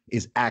who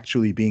is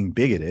actually being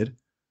bigoted,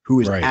 who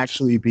is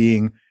actually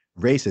being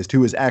racist,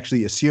 who is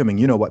actually assuming,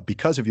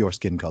 because of your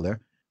skin color,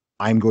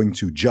 I'm going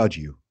to judge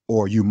you,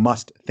 or you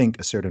must think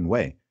a certain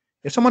way.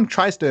 If someone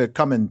tries to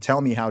come and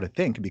tell me how to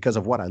think because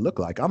of what I look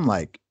like, I'm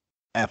like,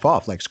 F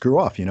off, like screw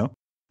off,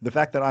 The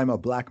fact that I'm a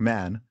black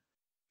man,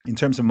 in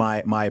terms of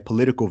my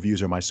political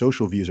views or my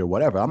social views or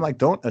whatever, I'm like,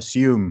 don't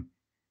assume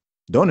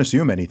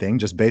anything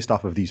just based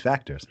off of these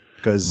factors,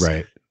 because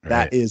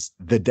that is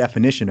the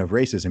definition of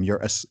racism.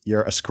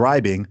 You're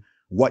ascribing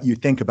what you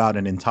think about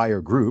an entire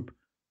group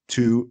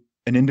to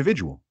an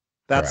individual.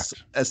 That's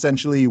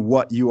essentially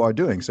what you are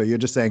doing. So you're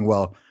just saying,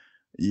 well,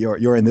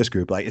 you're in this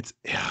group. Like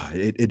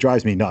it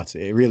drives me nuts.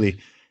 It really,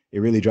 it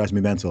really drives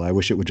me mental. I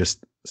wish it would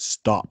just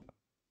stop.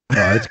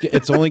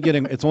 It's only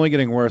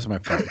getting worse, my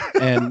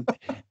friend.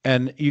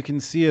 And you can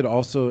see it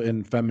also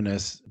in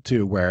feminists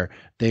too, where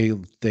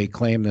they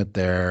claim that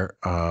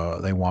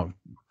they want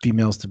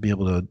females to be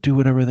able to do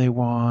whatever they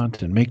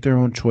want and make their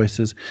own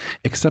choices,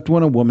 except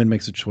when a woman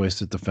makes a choice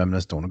that the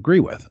feminists don't agree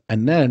with.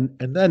 And then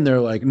they're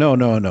like,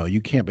 no,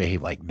 you can't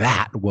behave like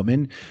that,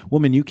 woman.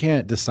 You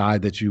can't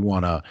decide that you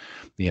want to,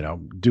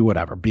 do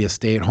whatever, be a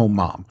stay-at-home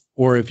mom.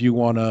 Or if you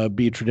want to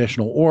be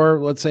traditional, or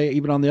let's say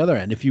even on the other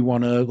end, if you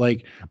want to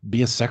like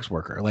be a sex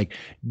worker, like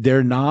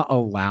they're not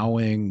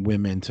allowing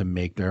women to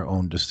make their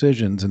own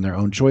decisions and their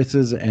own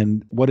choices.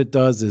 And what it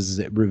does is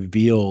it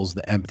reveals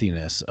the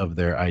emptiness of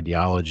their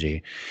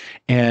ideology.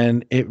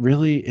 And it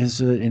really is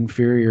an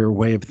inferior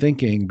way of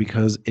thinking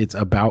because it's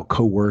about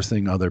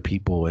coercing other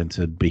people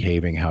into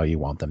behaving how you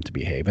want them to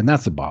behave. And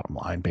that's the bottom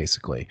line,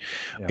 basically.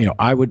 Yeah.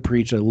 I would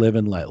preach a live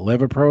and let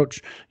live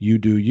approach. You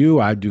do you,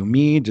 I do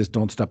me, just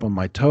don't step on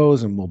my toes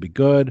and we'll be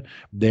good.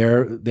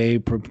 They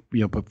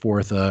put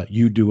forth a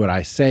you do what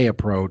I say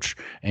approach,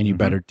 and you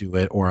better do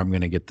it, or I'm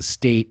going to get the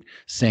state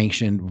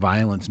sanctioned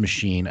violence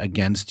machine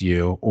against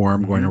you, or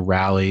I'm going to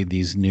rally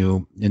these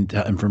new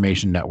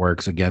information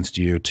networks against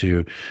you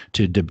to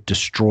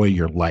destroy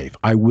your life.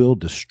 I will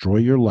destroy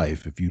your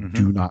life if you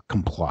do not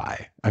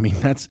comply. I mean,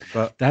 that's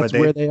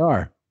where they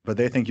are. But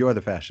they think you're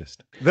the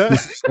fascist.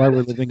 This is why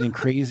we're living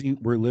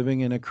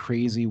in a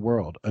crazy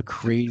world, a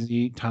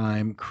crazy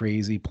time,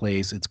 crazy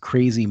place. It's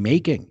crazy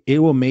making. It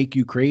will make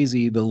you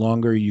crazy the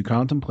longer you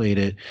contemplate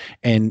it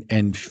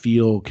and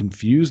feel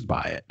confused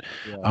by it.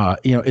 Yeah.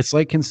 It's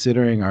like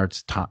considering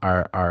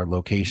our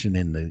location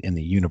in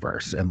the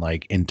universe and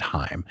like in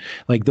time.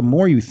 Like the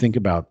more you think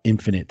about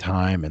infinite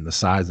time and the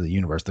size of the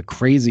universe, the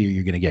crazier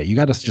you're going to get. You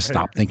got to just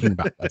stop thinking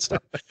about that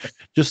stuff.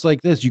 Just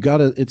like this,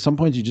 at some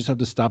point you just have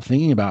to stop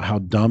thinking about how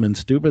dumb and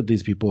stupid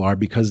these people are,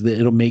 because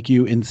it'll make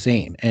you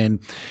insane.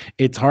 And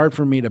it's hard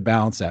for me to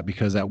balance that,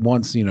 because at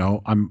once,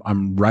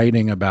 I'm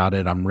writing about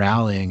it, I'm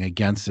rallying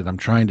against it, I'm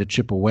trying to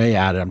chip away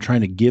at it, I'm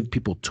trying to give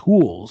people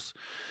tools,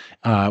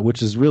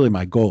 which is really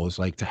my goal, is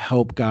like to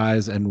help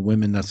guys and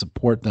women that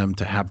support them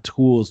to have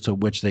tools to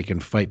which they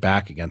can fight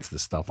back against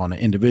this stuff on an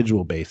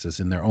individual basis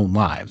in their own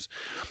lives.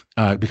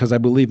 Because I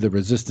believe the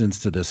resistance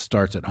to this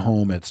starts at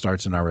home. It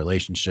starts in our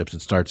relationships.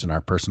 It starts in our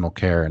personal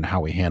care and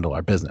how we handle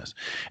our business.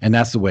 And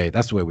that's the way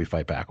we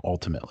fight back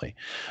ultimately,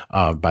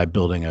 by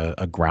building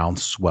a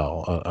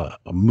groundswell,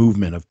 a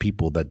movement of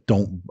people that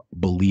don't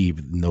believe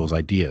in those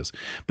ideas.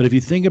 But if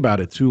you think about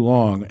it too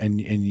long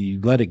and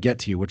you let it get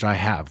to you, which I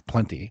have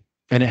plenty,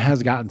 and it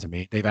has gotten to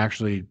me, they've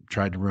actually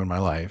tried to ruin my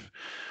life.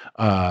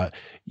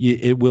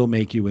 It will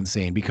make you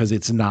insane, because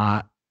it's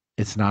not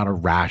a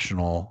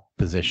rational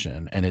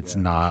position, and it's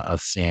not a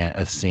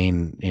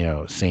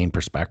sane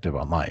perspective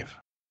on life.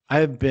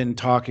 I've been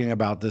talking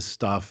about this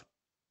stuff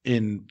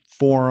in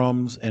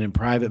forums and in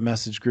private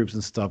message groups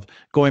and stuff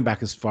going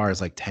back as far as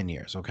like 10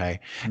 years. Okay.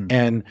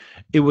 And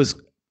it was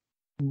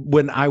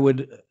when I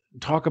would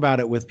talk about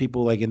it with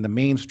people like in the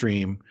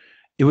mainstream,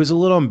 it was a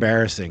little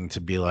embarrassing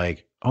to be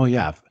like, oh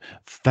yeah,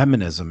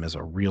 feminism is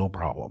a real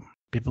problem.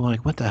 People are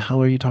like, what the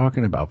hell are you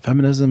talking about?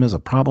 Feminism is a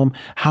problem?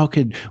 How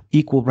could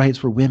equal rights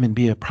for women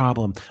be a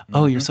problem?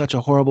 Oh, you're such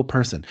a horrible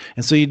person.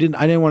 And so I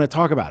didn't want to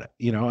talk about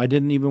it. I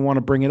didn't even want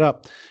to bring it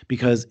up,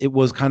 because it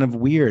was kind of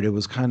weird. It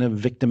was kind of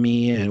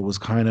victim-y, and it was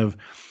kind of,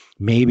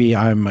 maybe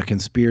I'm a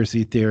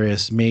conspiracy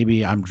theorist,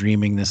 maybe I'm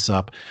dreaming this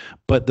up.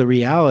 But the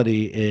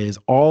reality is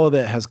all of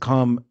it has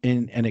come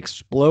in and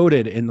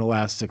exploded in the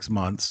last 6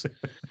 months.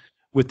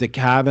 With the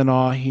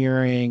Kavanaugh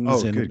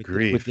hearings and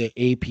with the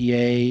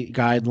APA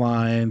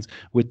guidelines,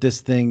 with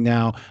this thing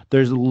now,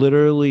 there's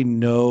literally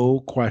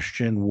no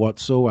question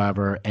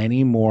whatsoever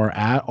anymore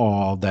at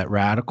all that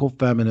radical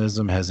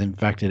feminism has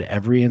infected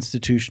every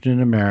institution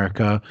in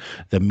America,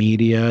 the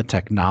media,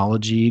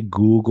 technology,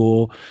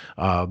 Google,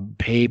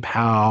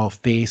 PayPal,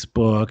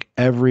 Facebook,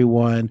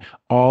 everyone,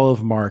 all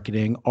of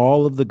marketing,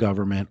 all of the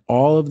government,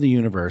 all of the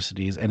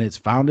universities, and it's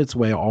found its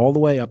way all the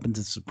way up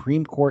into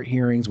Supreme Court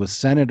hearings with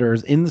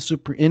senators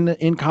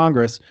in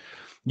Congress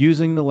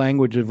using the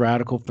language of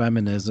radical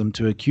feminism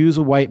to accuse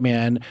a white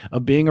man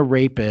of being a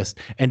rapist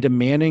and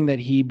demanding that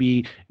he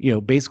be,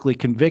 basically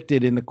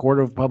convicted in the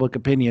court of public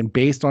opinion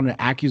based on an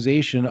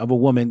accusation of a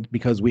woman,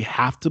 because we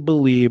have to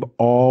believe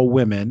all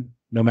women,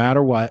 no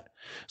matter what.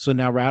 So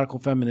now radical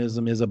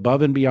feminism is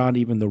above and beyond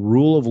even the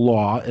rule of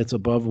law. It's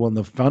above one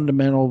of the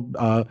fundamental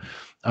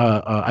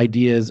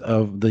ideas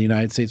of the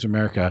United States of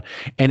America,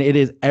 and it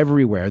is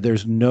everywhere.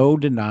 There's no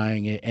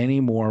denying it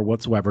anymore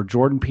whatsoever.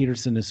 Jordan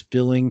Peterson is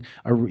filling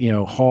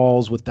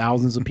halls with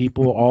thousands of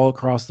people all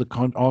across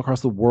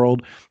the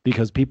world,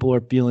 because people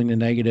are feeling the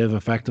negative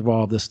effect of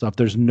all of this stuff.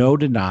 There's no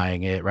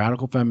denying it.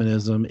 Radical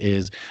feminism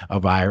is a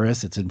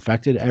virus. It's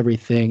infected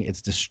everything.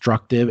 It's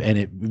destructive, and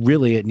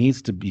it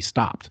needs to be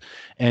stopped.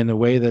 And the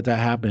way that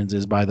happens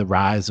is by the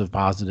rise of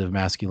positive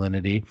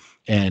masculinity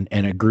and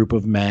a group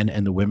of men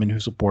and the women who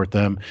support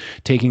them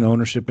feminism, taking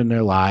ownership in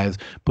their lives,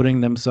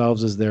 putting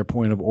themselves as their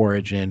point of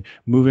origin,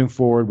 moving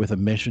forward with a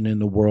mission in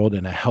the world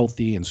in a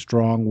healthy and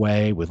strong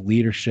way with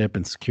leadership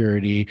and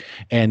security.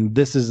 And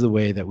this is the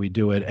way that we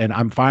do it. And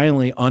I'm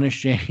finally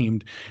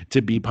unashamed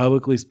to be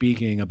publicly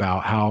speaking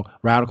about how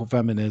radical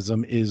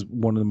feminism is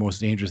one of the most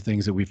dangerous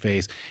things that we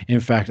face. In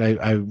fact,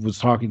 I was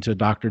talking to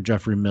Dr.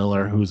 Jeffrey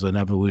Miller, who's an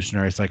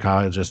evolutionary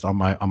psychologist on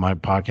my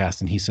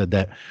podcast, and he said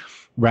that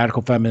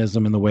radical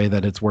feminism in the way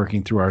that it's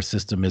working through our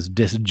system is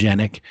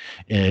dysgenic.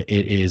 It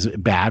is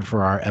bad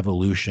for our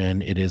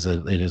evolution. It is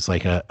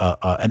like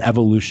an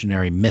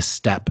evolutionary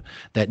misstep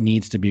that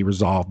needs to be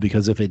resolved,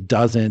 because if it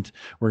doesn't,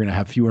 we're going to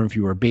have fewer and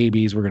fewer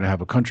babies. We're going to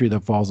have a country that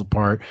falls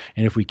apart.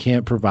 And if we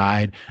can't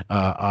provide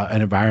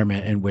an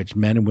environment in which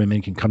men and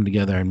women can come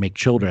together and make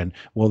children,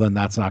 well, then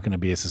that's not going to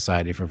be a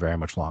society for very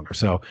much longer.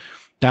 So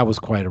that was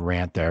quite a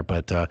rant there,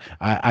 but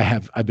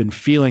I've been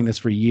feeling this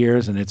for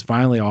years, and it's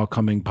finally all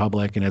coming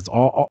public. And it's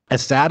all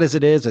as sad as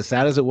it is, as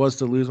sad as it was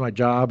to lose my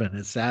job, and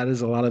as sad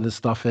as a lot of this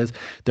stuff is,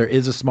 there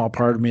is a small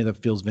part of me that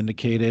feels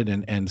vindicated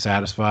and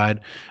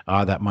satisfied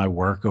that my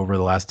work over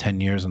the last 10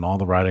 years and all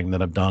the writing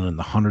that I've done and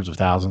the hundreds of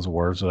thousands of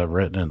words that I've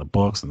written and the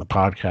books and the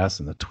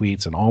podcasts and the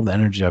tweets and all the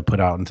energy I put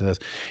out into this,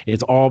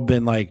 it's all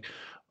been like,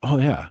 oh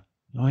yeah,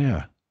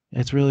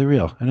 it's really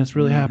real and it's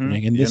really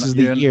happening. And this is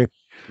the year.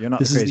 You're not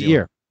this the is crazy the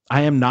year. one.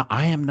 I am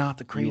not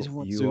the crazy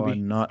one, You Zuby. are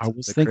not I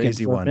was the thinking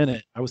crazy for one. a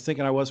minute. I was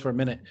thinking I was for a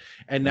minute.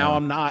 And now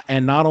I'm not.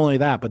 And not only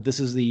that, but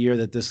this is the year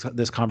that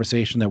this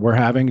conversation that we're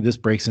having, this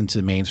breaks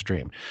into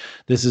mainstream.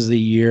 This is the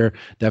year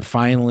that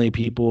finally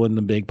people in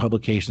the big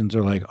publications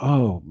are like,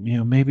 oh,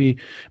 maybe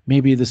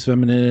this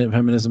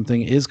feminism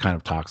thing is kind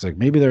of toxic.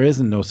 Maybe there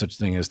isn't no such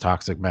thing as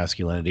toxic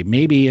masculinity.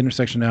 Maybe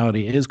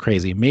intersectionality is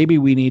crazy. Maybe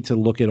we need to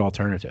look at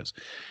alternatives.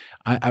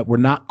 We're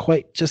not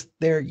quite just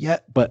there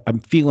yet, but I'm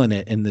feeling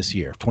it in this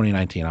year,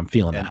 2019. I'm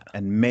feeling that.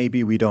 And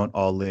maybe we don't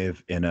all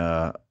live in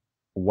a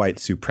white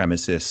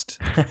supremacist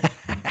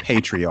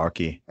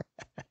patriarchy.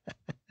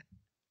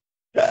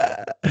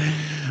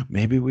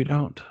 Maybe we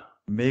don't.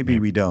 Maybe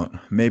we don't.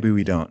 Maybe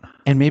we don't.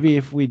 And maybe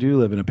if we do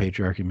live in a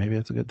patriarchy, maybe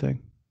that's a good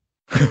thing.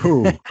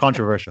 Ooh,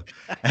 controversial.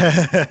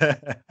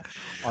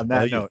 On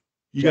that note.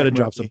 You got to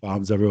drop some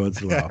bombs every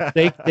once in a while.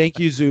 Thank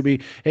you, Zuby.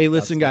 Hey,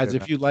 listen, guys,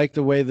 if you like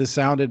the way this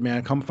sounded,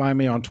 man, come find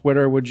me on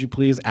Twitter, would you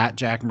please, at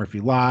Jack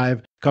Murphy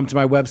Live. Come to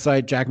my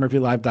website,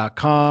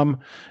 jackmurphylive.com.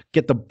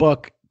 Get the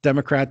book,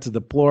 Democrat to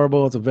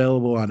Deplorable. It's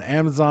available on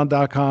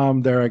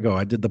Amazon.com. There I go.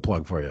 I did the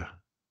plug for you.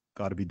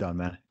 Got to be done,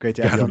 man. Great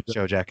to have you on the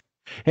show, Jack.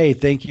 Hey,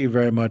 thank you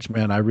very much,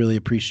 man. I really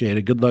appreciate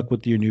it. Good luck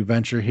with your new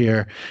venture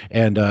here.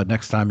 And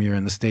next time you're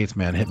in the States,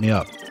 man, hit me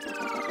up.